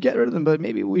should get rid of them, but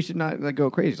maybe we should not like, go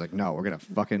crazy. He's like, no, we're gonna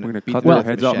fucking We're gonna beat cut them their with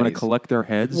heads off. I'm gonna machetes. collect their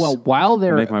heads. Well, while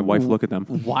they're make my wife look at them.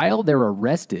 while they're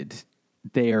arrested,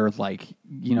 they're like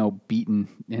beaten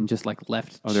and just like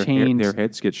left Oh, their chained. their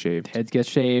heads get shaved. Heads get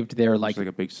shaved. They're It's like like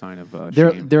a big sign of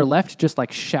they're shame. they're left just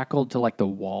like shackled to like the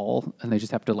wall, and they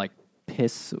just have to like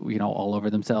piss all over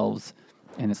themselves,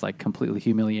 and it's like completely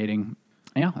humiliating.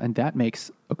 Yeah, and that makes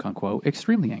Okonkwo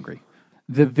extremely angry.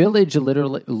 The village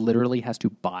literally has to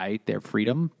buy their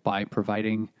freedom by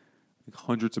providing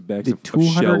Hundreds of bags the of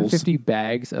shells. 250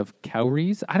 bags of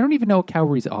cowries. I don't even know what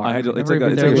cowries are. I had to- I've it's never like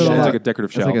a- even it's been like a there. shell. It's like a decorative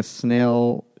It's shell. like a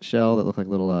snail shell that look like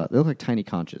little. They look like tiny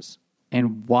conches.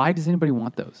 And why does anybody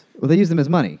want those? Well, they use them as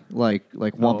money, like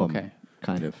wampum, okay.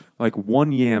 kind of. Like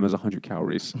one yam is 100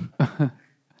 calories.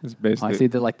 It's basically I see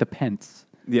they're like the pence.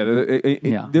 Yeah,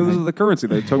 Yeah. those are the currency.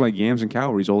 They talk about yams and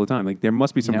calories all the time. Like there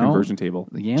must be some conversion table.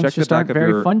 The yams Check just the aren't back of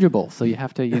very your. fungible, so you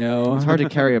have to, It's hard to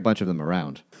carry a bunch of them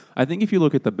around. I think if you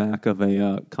look at the back of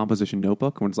a composition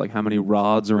notebook, when it's like how many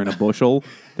rods are in a bushel,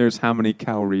 there's how many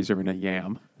calories are in a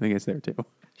yam. I think it's there too.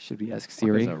 Should we ask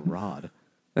Siri, Siri? a rod.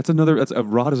 That's a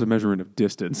rod is a measurement of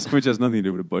distance, which has nothing to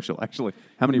do with a bushel. Actually,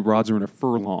 how many rods are in a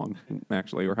furlong,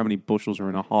 actually, or how many bushels are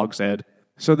in a hogshead.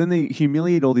 So then they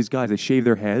humiliate all these guys. They shave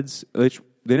their heads.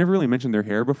 They never really mentioned their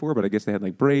hair before, but I guess they had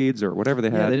like braids or whatever they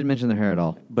Yeah, had. they didn't mention their hair at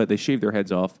all. But they shaved their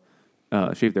heads off,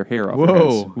 shaved their hair off. Whoa. their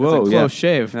heads. That's Whoa, a yeah. close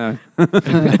shave.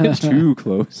 Too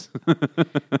close.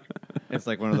 It's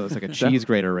like one of those, like a cheese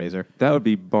grater razor. That would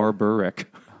be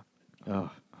barbaric. Oh,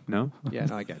 No? yeah,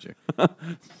 no, I got you.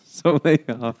 So they,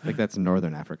 I think that's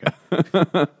Northern Africa.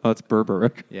 it's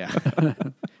berberic. Yeah.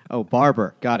 Oh,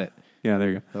 barber. Got it. Yeah, there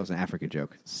you go. That was an Africa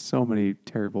joke. So many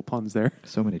terrible puns there.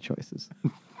 So many choices.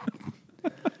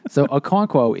 So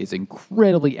Okonkwo is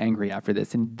incredibly angry after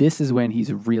this, and this is when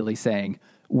he's really saying,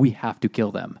 we have to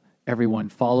kill them. Everyone,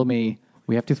 follow me.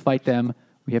 We have to fight them.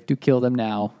 We have to kill them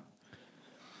now.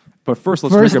 But first,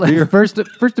 let's drink a beer. First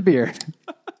a beer.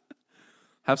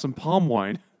 Have some palm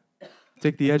wine.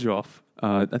 Take the edge off.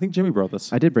 I think Jimmy brought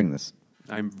this. I did bring this.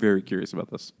 I'm very curious about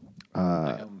this.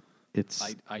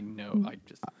 It's. I know.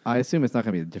 I assume it's not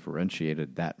going to be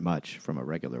differentiated that much from a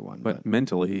regular one, But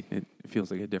mentally, it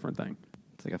feels like a different thing.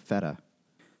 it's like a feta.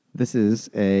 This is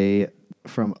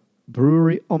from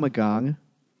Brewery Omegang,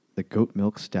 the goat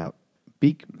milk stout.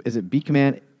 Is it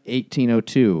Beekman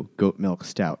 1802 goat milk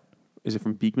stout? Is it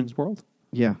from Beekman's World?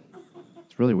 Yeah,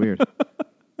 it's really weird.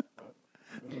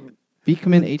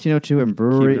 Beekman 1802 and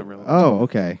Brewery. Keeping it real. Oh,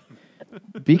 okay.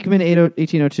 Beekman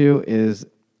 1802 is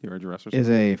Your address or is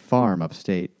something? a farm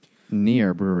upstate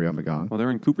near Brewery Omegang, Well, they're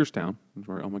in Cooperstown, which is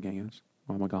where Omegang is.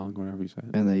 Omegang, whatever you say.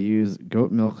 and they use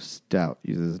goat milk stout.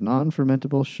 Uses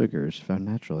non-fermentable sugars found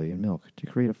naturally in milk to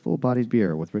create a full-bodied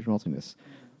beer with rich maltiness,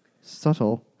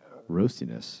 subtle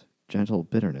roastiness, gentle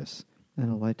bitterness, and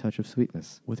a light touch of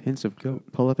sweetness. With hints of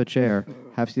goat. Pull up a chair,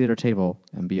 have a seat at our table,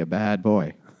 and be a bad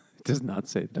boy. It does not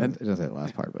say It that. doesn't say the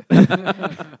last part,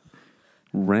 but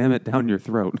Ram it down your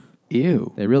throat.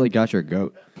 Ew. they really got your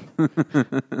goat.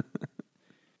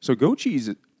 So goat cheese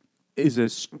is a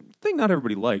thing not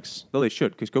everybody likes, though they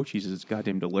should, because goat cheese is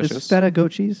goddamn delicious. Is feta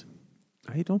goat cheese?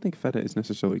 I don't think feta is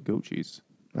necessarily goat cheese.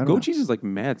 don't Goat know. cheese is like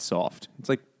mad soft. It's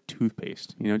like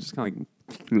toothpaste. You know, just kind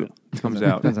of like comes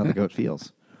out. Depends how the goat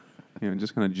feels. You know,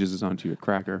 just kind of jizzes onto your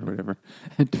cracker or whatever.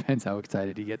 It depends how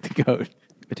excited you get to goat.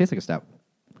 It tastes like a stout.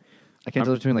 I can't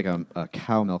tell between like a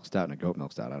cow milk stout and a goat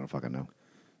milk stout. I don't fucking know.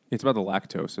 It's about the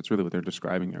lactose. That's really what they're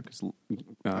describing there, because think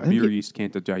beer it- yeast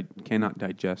cannot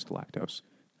digest lactose.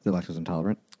 They're lactose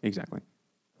intolerant. Exactly.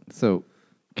 So,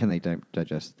 can they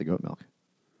digest the goat milk?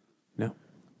 No.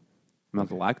 Not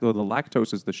the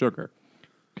lactose is the sugar.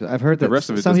 Because I've heard The that rest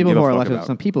of it some doesn't people give who a are fuck lactose, about.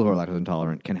 some people who are lactose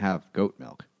intolerant can have goat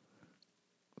milk.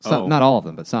 Some, Oh. Not all of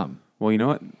them, but some. Well, you know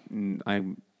what? I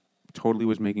totally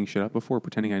was making shit up before,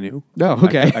 pretending I knew. No,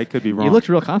 okay. I could be wrong. You looked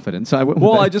real confident, so I wouldn't.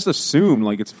 Well, I just assumed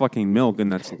like it's fucking milk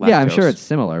and that's lactose. yeah, I'm sure it's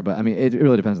similar, but I mean, it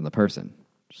really depends on the person.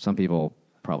 Some people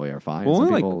probably are fine. Well, some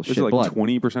only people like shit is it like blood.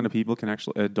 20% of people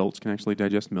adults can actually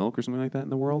digest milk or something like that in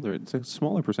the world, or it's a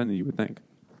smaller percent than you would think.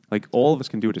 Like all of us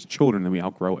can do it as children, and we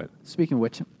outgrow it. Speaking of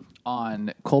which,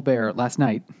 on Colbert last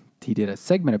night, he did a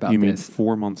segment about You mean this.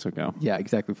 4 months ago? Yeah,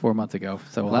 exactly, 4 months ago.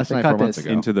 So we'll Last have to night, cut 4 months this.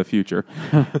 ago. Into the future.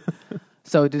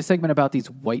 So did a segment about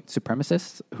these white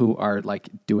supremacists who are like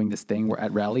doing this thing where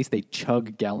at rallies they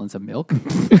chug gallons of milk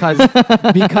because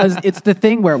it's the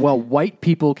thing where white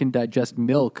people can digest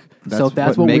milk, so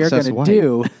that's what what we're makes going us to white.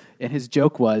 do. And his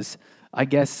joke was, I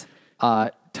guess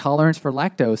tolerance for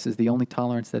lactose is the only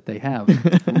tolerance that they have.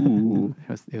 Ooh,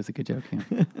 it was a good joke.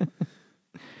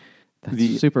 Yeah,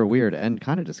 That's super weird and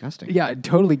kind of disgusting. yeah,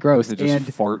 totally gross. They just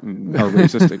And fart and are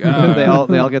racist.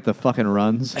 they all get the fucking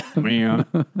runs. Man,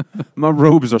 my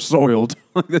robes are soiled.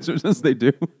 That's what they do.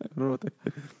 I don't know what they.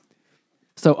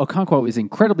 so Okonkwo is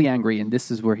incredibly angry, and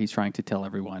this is where he's trying to tell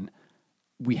everyone,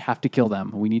 we have to kill them.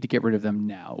 We need to get rid of them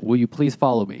now. Will you please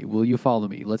follow me? Will you follow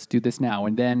me? Let's do this now.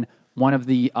 And then one of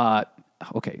the,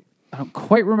 okay, I don't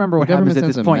quite remember what happens government at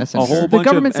this sends a point. messenger. A whole The bunch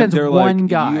government of, sends and they're one like,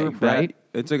 guy, "You're bad." right?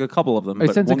 It's like a couple of them, It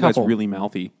but sends a one guy's couple. really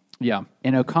mouthy. Yeah.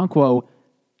 And Okonkwo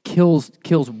kills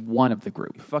one of the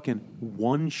group, Fucking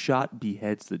one shot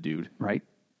beheads the dude right?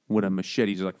 with a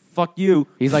machete. He's like, "Fuck you."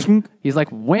 He's like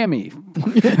whammy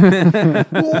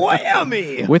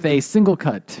whammy. with a single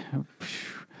cut.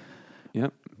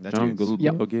 Yep. That dude's-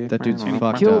 Yep. That dude's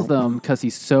fucked Kills up. them because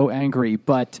he's so angry.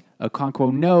 But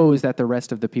Okonkwo knows that the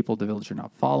rest of the people of the village are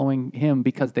not following him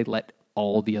because they let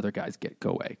all the other guys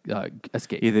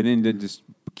escape. Yeah, they didn't just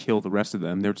kill the rest of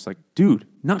them. They're just like, dude,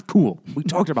 not cool. We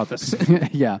talked about this.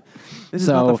 Yeah. This is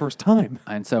not the first time.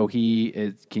 And so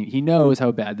he knows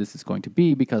how bad this is going to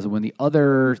be because when the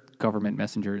other government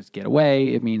messengers get away,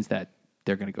 it means that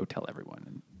they're going to go tell everyone.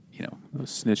 And, Those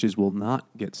snitches will not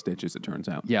get stitches, it turns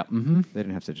out. yeah. Mm-hmm. They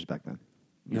didn't have stitches back then.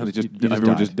 No, died.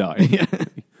 everyone just died.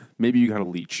 Maybe you got a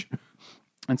leech.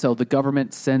 And so the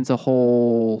government sends a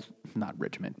whole, not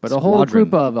regiment, but Squadron.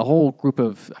 a whole group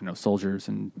of I don't know, soldiers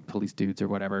and police dudes or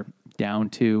whatever down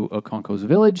to Okonkwo's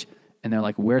village, and they're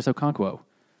like, "Where's Okonkwo?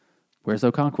 Where's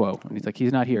Okonkwo?" And he's like,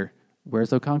 "He's not here."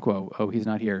 "Where's Okonkwo?" "Oh, he's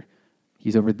not here.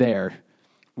 He's over there."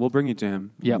 We'll bring you to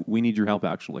him. Yep. We need your help,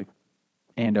 actually.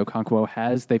 And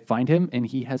Okonkwo they find him, and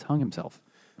he has hanged himself.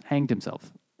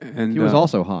 And He was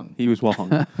also hung. He was well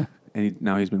hung. And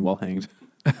now he's been well hanged.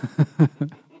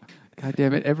 God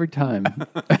damn it! Every time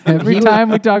time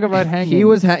we talk about hanging, He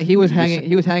was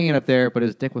hanging up there, but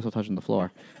his dick was still touching the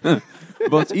floor.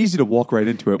 Well, it's easy to walk right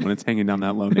into it when it's hanging down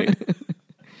that low, Nate.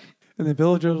 And the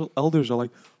village elders are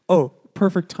like, "Oh,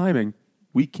 perfect timing.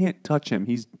 We can't touch him.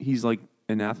 He's like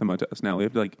anathema to us now. We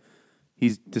have to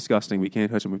he's disgusting. We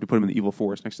can't touch him. We have to put him in the evil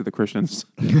forest next to the Christians."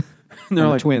 And they're And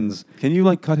like, twins. "Can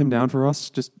you cut him down for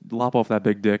us? Just lop off that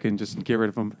big dick and just get rid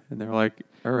of him." And they're like,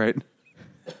 "All right,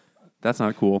 that's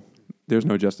not cool. There's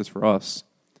no justice for us."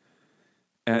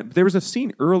 And there was a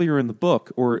scene earlier in the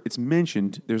book, or it's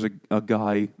mentioned. There's a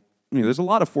guy. There's a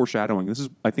lot of foreshadowing. This is,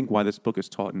 I think, why this book is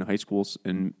taught in high schools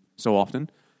and so often.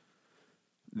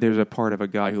 There's a part of a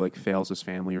guy who fails his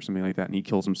family or something like that, and he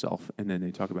kills himself. And then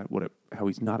they talk about how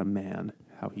he's not a man,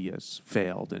 how he has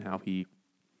failed, and how he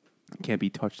can't be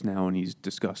touched now, and he's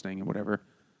disgusting and whatever.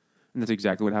 And that's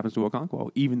exactly what happens to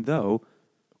Okonkwo, even though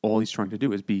all he's trying to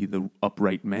do is be the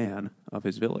upright man of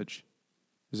his village.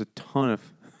 There's a ton of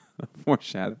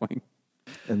foreshadowing.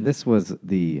 And this was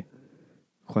the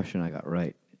question I got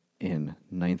right in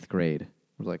 9th grade. I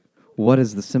was like, what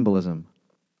is the symbolism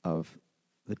of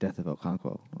the death of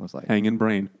Okonkwo? I was like, Hanging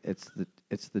brain. it's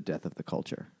the death of the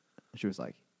culture. She was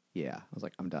like, yeah. I was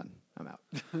like, I'm done. I'm out.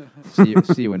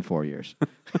 see you in 4 years.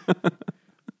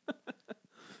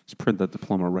 Just print that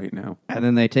diploma right now. And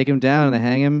then they take him down and they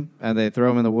hang him and they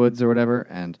throw him in the woods or whatever,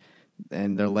 and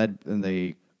they're led and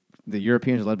they The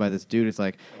Europeans are led by this dude. It's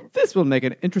like, this will make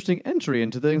an interesting entry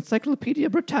into the Encyclopedia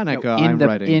Britannica I'm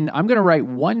writing. I'm going to write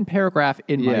one paragraph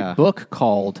in my Yeah. book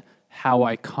called "How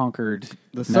I Conquered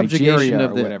The subjugation Nigeria"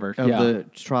 of or the, whatever. of Yeah. the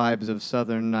tribes of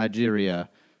southern Nigeria.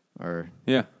 Or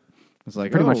Yeah. it's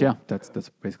like, Pretty oh. much, yeah. That's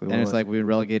basically what And it it's was. like we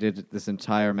relegated this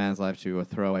entire man's life to a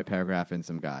throwaway paragraph in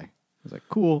some guy. It's like,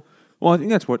 cool. Well, I think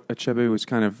that's what Achebe was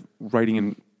kind of writing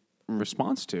in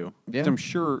response to. Yeah. 'Cause I'm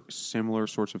sure similar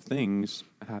sorts of things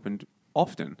happened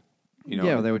often. You know,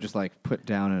 Yeah, they would just like put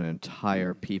down an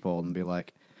entire people and be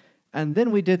like, and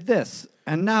then we did this,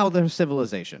 and now there's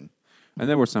civilization. and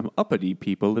there were some uppity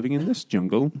people living in this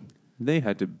jungle. They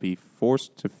had to be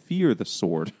forced to fear the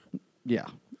sword. Yeah.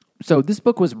 So this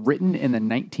book was written in the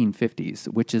 1950s,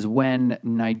 which is when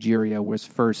Nigeria was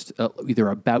first either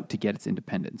about to get its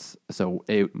independence. So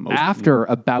after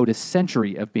about a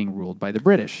century of being ruled by the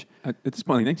British. At this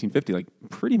point, in 1950, like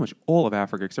pretty much all of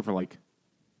Africa, except for like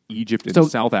Egypt and So-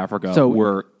 South Africa, so-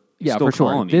 were Yeah, still for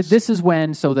sure. colonies. This is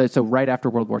when, so right after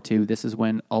World War II, this is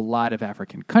when a lot of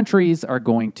African countries are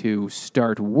going to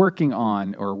start working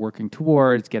on or working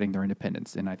towards getting their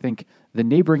independence. And I think the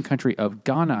neighboring country of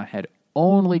Ghana had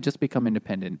only just become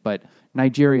independent, but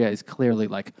Nigeria is clearly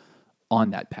like on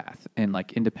that path. And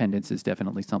like independence is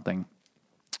definitely something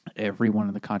everyone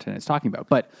on the continent is talking about.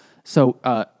 But so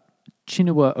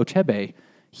Chinua Achebe,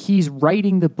 he's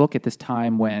writing the book at this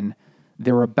time when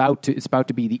it's about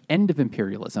to be the end of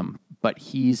imperialism, but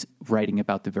he's writing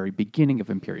about the very beginning of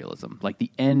imperialism, like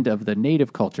the end of the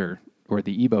native culture or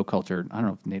the Igbo culture. I don't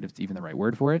know if native's even the right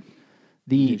word for it.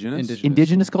 The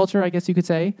indigenous culture, I guess you could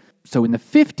say. So in the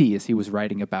 50s, he was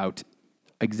writing about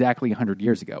exactly 100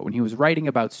 years ago, when he was writing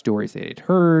about stories that he had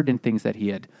heard and things that he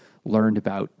had learned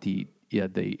about the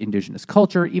indigenous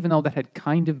culture, even though that had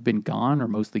kind of been gone or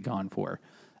mostly gone for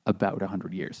about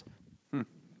 100 years.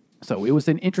 So it was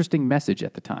an interesting message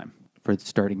at the time for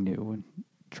starting new and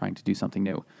trying to do something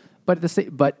new. But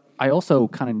but I also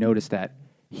kind of noticed that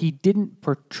he didn't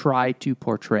try to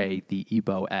portray the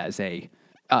Igbo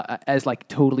as like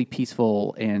totally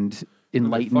peaceful and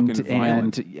enlightened fucking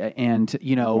violent. and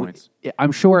you know, Points.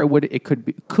 I'm sure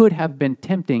could have been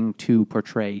tempting to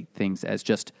portray things as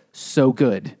just so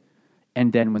good,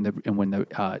 and then when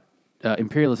the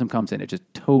imperialism comes in, it just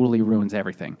totally ruins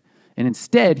everything. And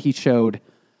instead, he showed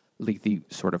like the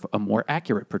sort of a more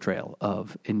accurate portrayal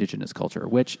of indigenous culture,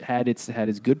 which had its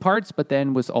good parts, but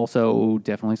then was also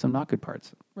definitely some not good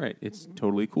parts. Right. It's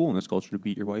totally cool in this culture to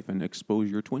beat your wife and expose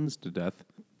your twins to death.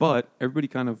 But everybody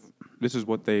kind of, this is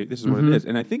what it is.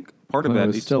 And I think part of Well, that it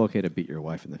was is still okay to beat your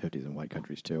wife in the 50s in white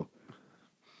countries, too.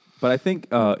 But I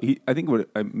think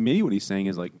maybe what he's saying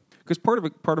is like, because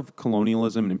part of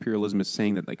colonialism and imperialism is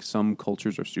saying that like some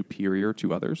cultures are superior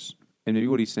to others, and maybe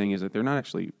what he's saying is that they're not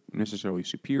actually necessarily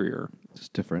superior. It's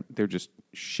different. They're just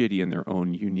shitty in their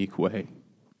own unique way.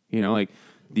 You know, like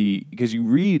because you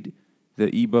read the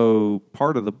Igbo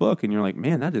part of the book and you're like,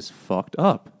 man, that is fucked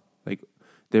up. Like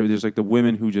there's like the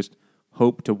women who just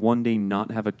hope to one day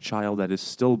not have a child that is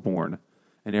stillborn,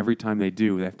 and every time they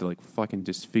do, they have to like fucking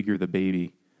disfigure the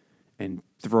baby and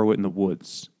throw it in the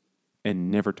woods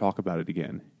and never talk about it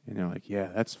again. And they're like, yeah,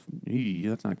 that's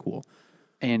not cool.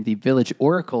 And the village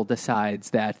oracle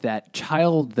decides that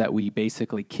child that we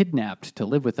basically kidnapped to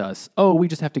live with us, we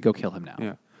just have to go kill him now.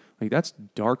 Yeah. Like, that's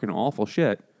dark and awful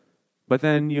shit. But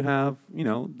then you have,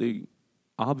 the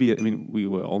obvious, we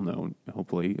will all know,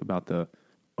 hopefully, about the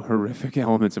horrific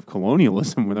elements of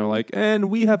colonialism where they're like,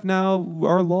 and we have now,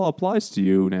 our law applies to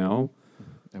you now.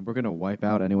 And we're going to wipe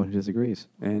out anyone who disagrees.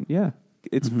 And yeah,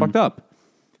 it's fucked up.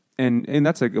 And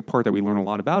that's like a part that we learn a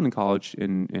lot about in college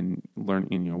and learn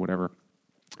in, whatever.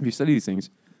 If you study these things.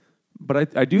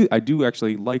 But I do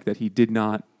actually like that he did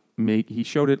not he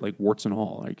showed it like warts and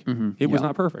all. Like it was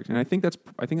not perfect. And I think that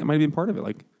might have been part of it.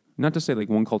 Like, not to say like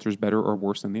one culture is better or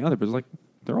worse than the other, but it's like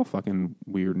they're all fucking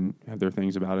weird and have their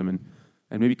things about them,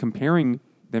 and maybe comparing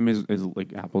them is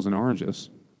like apples and oranges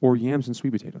or yams and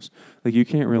sweet potatoes. Like, you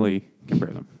can't really compare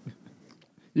them.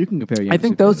 You can compare yams I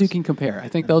think and those potatoes. you can compare. I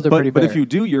think those are pretty But fair. if you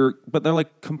do, but they're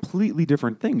like completely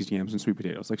different things, yams and sweet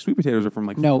potatoes. Like, sweet potatoes are from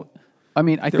like No, I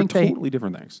mean, they're totally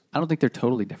different things. I don't think they're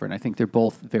totally different. I think they're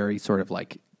both very sort of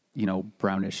like,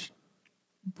 brownish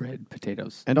red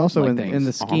potatoes. And also like in things.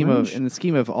 the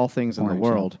scheme of all things in the Orange,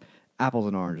 world, apples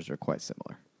and oranges are quite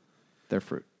similar. They're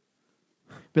fruit.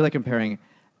 Be like comparing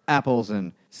apples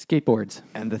and skateboards.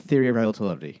 the theory of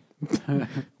relativity.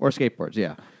 Or skateboards,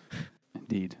 yeah.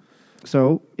 Indeed.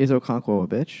 So, is Okonkwo a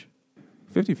bitch?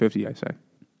 50-50, I say.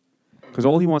 Because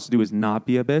all he wants to do is not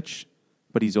be a bitch,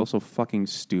 but he's also fucking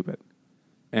stupid.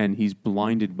 And he's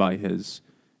blinded by his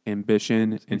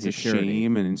ambition and his Insecurity.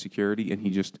 shame and insecurity, and he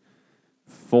just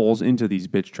falls into these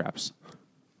bitch traps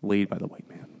laid by the white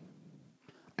man.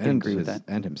 And agree with that.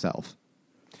 And himself.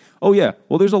 Oh, yeah.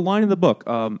 Well, there's a line in the book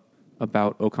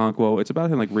about Okonkwo. It's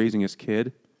about him like raising his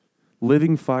kid.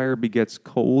 Living fire begets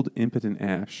cold, impotent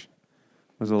ash.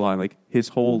 Was a line. Like, his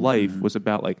whole life was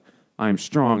about, like, I'm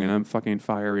strong and I'm fucking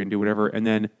fiery and do whatever. And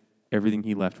then everything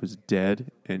he left was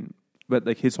dead. But,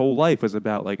 like, his whole life was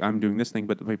about, like, I'm doing this thing.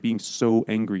 But, like, being so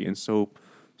angry and so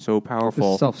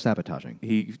powerful. Self-sabotaging.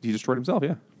 He destroyed himself,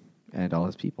 yeah. And all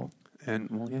his people. And,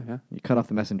 well, yeah. You cut off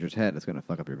the messenger's head, it's going to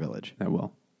fuck up your village. That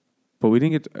will. But we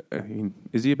didn't get I mean,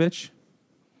 is he a bitch?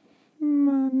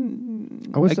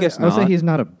 I guess I would say not. he's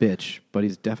not a bitch, but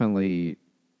he's definitely...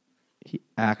 He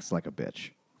acts like a bitch.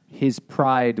 His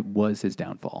pride was his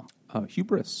downfall.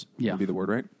 Hubris Yeah. would be the word,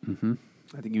 right? Mm-hmm.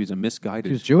 I think he was a misguided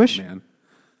He was Jewish? man.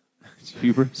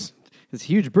 Hubris. His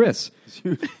huge bris.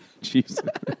 Jesus.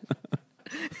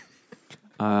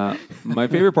 My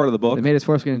favorite part of the book, They made his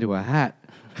foreskin into a hat.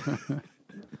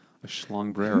 a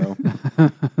schlongbrero.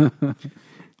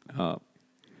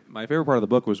 My favorite part of the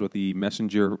book was with the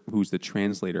messenger, who's the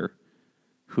translator,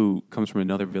 who comes from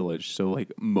another village. So,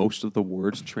 like, most of the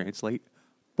words translate,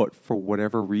 but for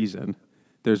whatever reason,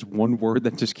 there's one word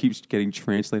that just keeps getting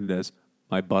translated as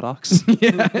my buttocks.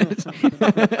 Yeah.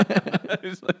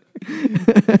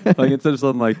 Like, instead of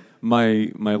something like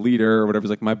my leader or whatever, is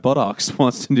like, my buttocks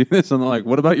wants to do this. And they're like,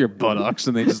 what about your buttocks?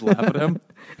 And they just laugh at him.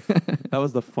 That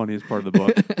was the funniest part of the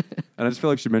book. And I just feel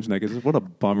like I should mention that because what a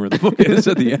bummer the book is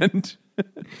at the end.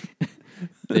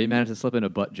 They managed to slip in a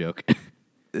butt joke.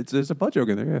 There's a butt joke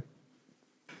in there, yeah.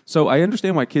 So I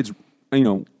understand why kids,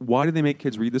 why do they make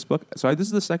kids read this book? So this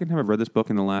is the second time I've read this book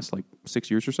in the last,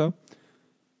 6 years or so.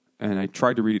 And I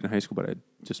tried to read it in high school, but I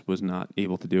just was not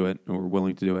able to do it or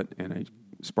willing to do it, and I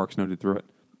sparks noted through it.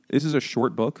 This is a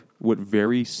short book with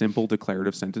very simple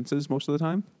declarative sentences most of the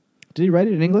time. Did he write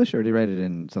it in English, or did he write it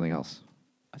in something else?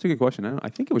 That's a good question. I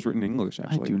think it was written in English,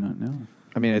 actually. I do not know.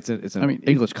 I mean, it's an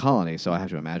English colony, so I have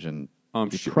to imagine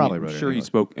he probably wrote it in Sure, he English.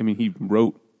 spoke. I mean, he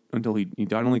wrote until he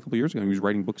died only a couple years ago. He was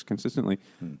writing books consistently.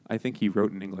 I think he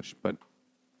wrote in English, but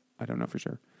I don't know for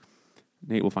sure.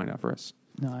 Nate will find out for us.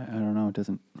 No, I don't know. It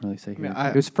doesn't really say here. I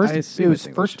it was first. I It assume was it's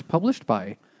English. first published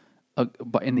by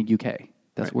in the UK.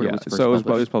 That's Right, where yeah. it was first So it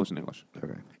published. was published in English.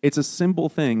 Okay. It's a simple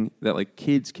thing that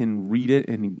kids can read it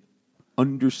and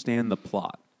understand the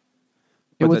plot.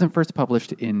 It But wasn't first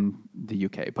published in the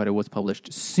UK, but it was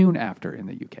published soon after in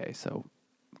the UK. So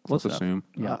Let's close enough. assume.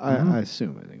 Yeah. I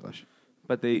assume it's English.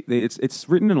 But it's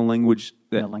written in a language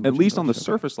that, Yeah, language at least on the English, okay.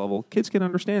 surface level, kids can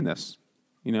understand this.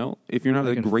 If you're not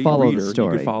They a can great follow the reader, you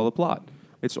story. can follow the plot.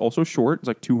 It's also short. It's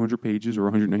like 200 pages or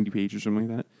 190 pages or something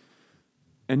like that.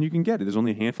 And you can get it. There's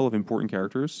only a handful of important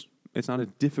characters. It's not a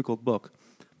difficult book.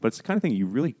 But it's the kind of thing you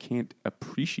really can't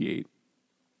appreciate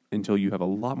until you have a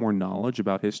lot more knowledge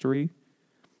about history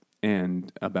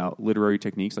and about literary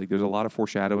techniques. Like, there's a lot of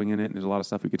foreshadowing in it, and there's a lot of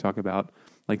stuff we could talk about.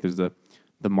 Like, there's the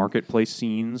marketplace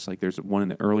scenes. Like, there's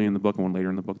one early in the book and one later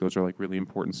in the book. Those are, really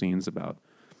important scenes about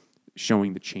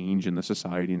showing the change in the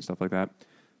society and stuff like that.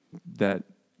 That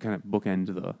kind of bookend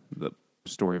the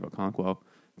story of Okonkwo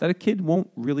that a kid won't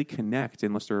really connect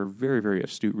unless they're a very, very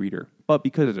astute reader. But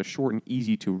because it's a short and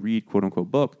easy to read, quote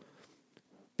unquote, book,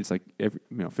 it's like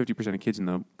 50% of kids in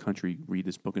the country read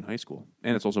this book in high school,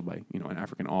 and it's also by an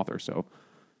African author, so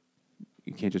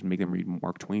you can't just make them read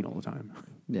Mark Twain all the time.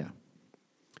 Yeah.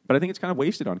 But I think it's kind of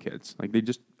wasted on kids. Like, they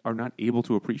just are not able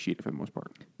to appreciate it for the most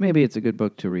part. Maybe it's a good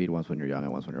book to read once when you're young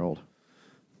and once when you're old.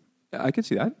 I could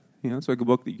see that. It's like a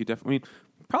book that you could definitely. I mean,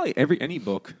 probably any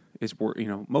book is worth.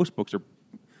 Most books are.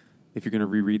 If you're going to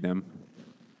reread them,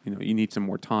 you need some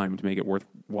more time to make it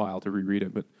worthwhile to reread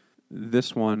it. But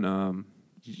this one,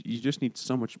 you just need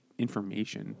so much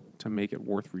information to make it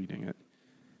worth reading it.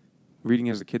 Reading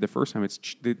as a kid the first time,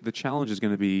 the challenge is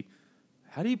going to be,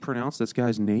 how do you pronounce this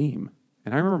guy's name?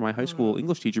 And I remember my high school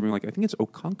English teacher being like, I think it's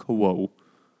Okonkwo,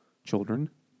 children.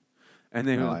 And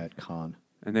they I had con.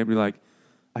 And they'd be like,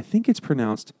 I think it's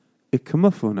pronounced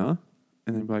Ikamafuna.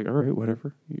 And they'd be like, all right,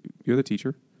 whatever. You're the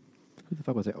teacher. Who the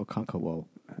fuck was it? Okonkwo.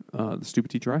 The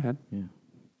stupid teacher I had. Yeah.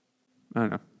 I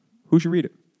don't know. Who should read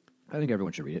it? I think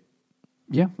everyone should read it.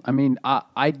 Yeah, I mean,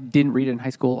 I didn't read it in high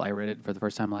school. I read it for the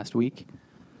first time last week.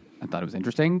 I thought it was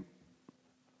interesting.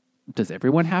 Does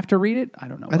everyone have to read it? I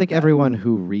don't know. I think everyone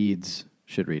who reads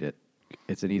should read it.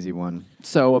 It's an easy one.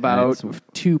 So about And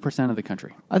 2% of the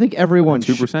country. I think everyone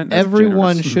 2%? That's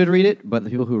everyone generous. should read it, but the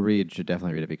people who read should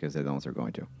definitely read it because they're the ones who are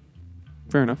going to.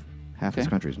 Fair enough. Half this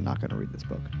country is not going to read this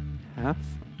book. Half?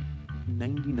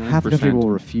 99%. Half the country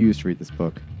will refuse to read this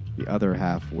book. The other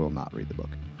half will not read the book.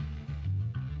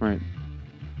 Right.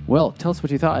 Well, tell us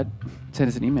what you thought. Send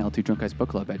us an email to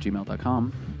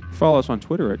drunkguysbookclub@gmail.com. Follow us on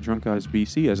Twitter at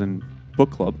DrunkGuysBC, as in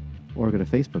book club. Or go to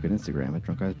Facebook and Instagram at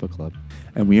Drunk Guys Book Club.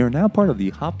 And we are now part of the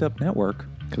Hopped Up Network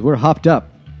Because we're hopped up.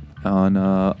 on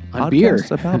beer.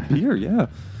 podcasts about beer, yeah.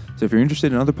 So if you're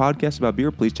interested in other podcasts about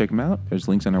beer, please check them out. There's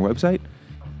links on our website.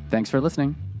 Thanks for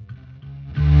listening.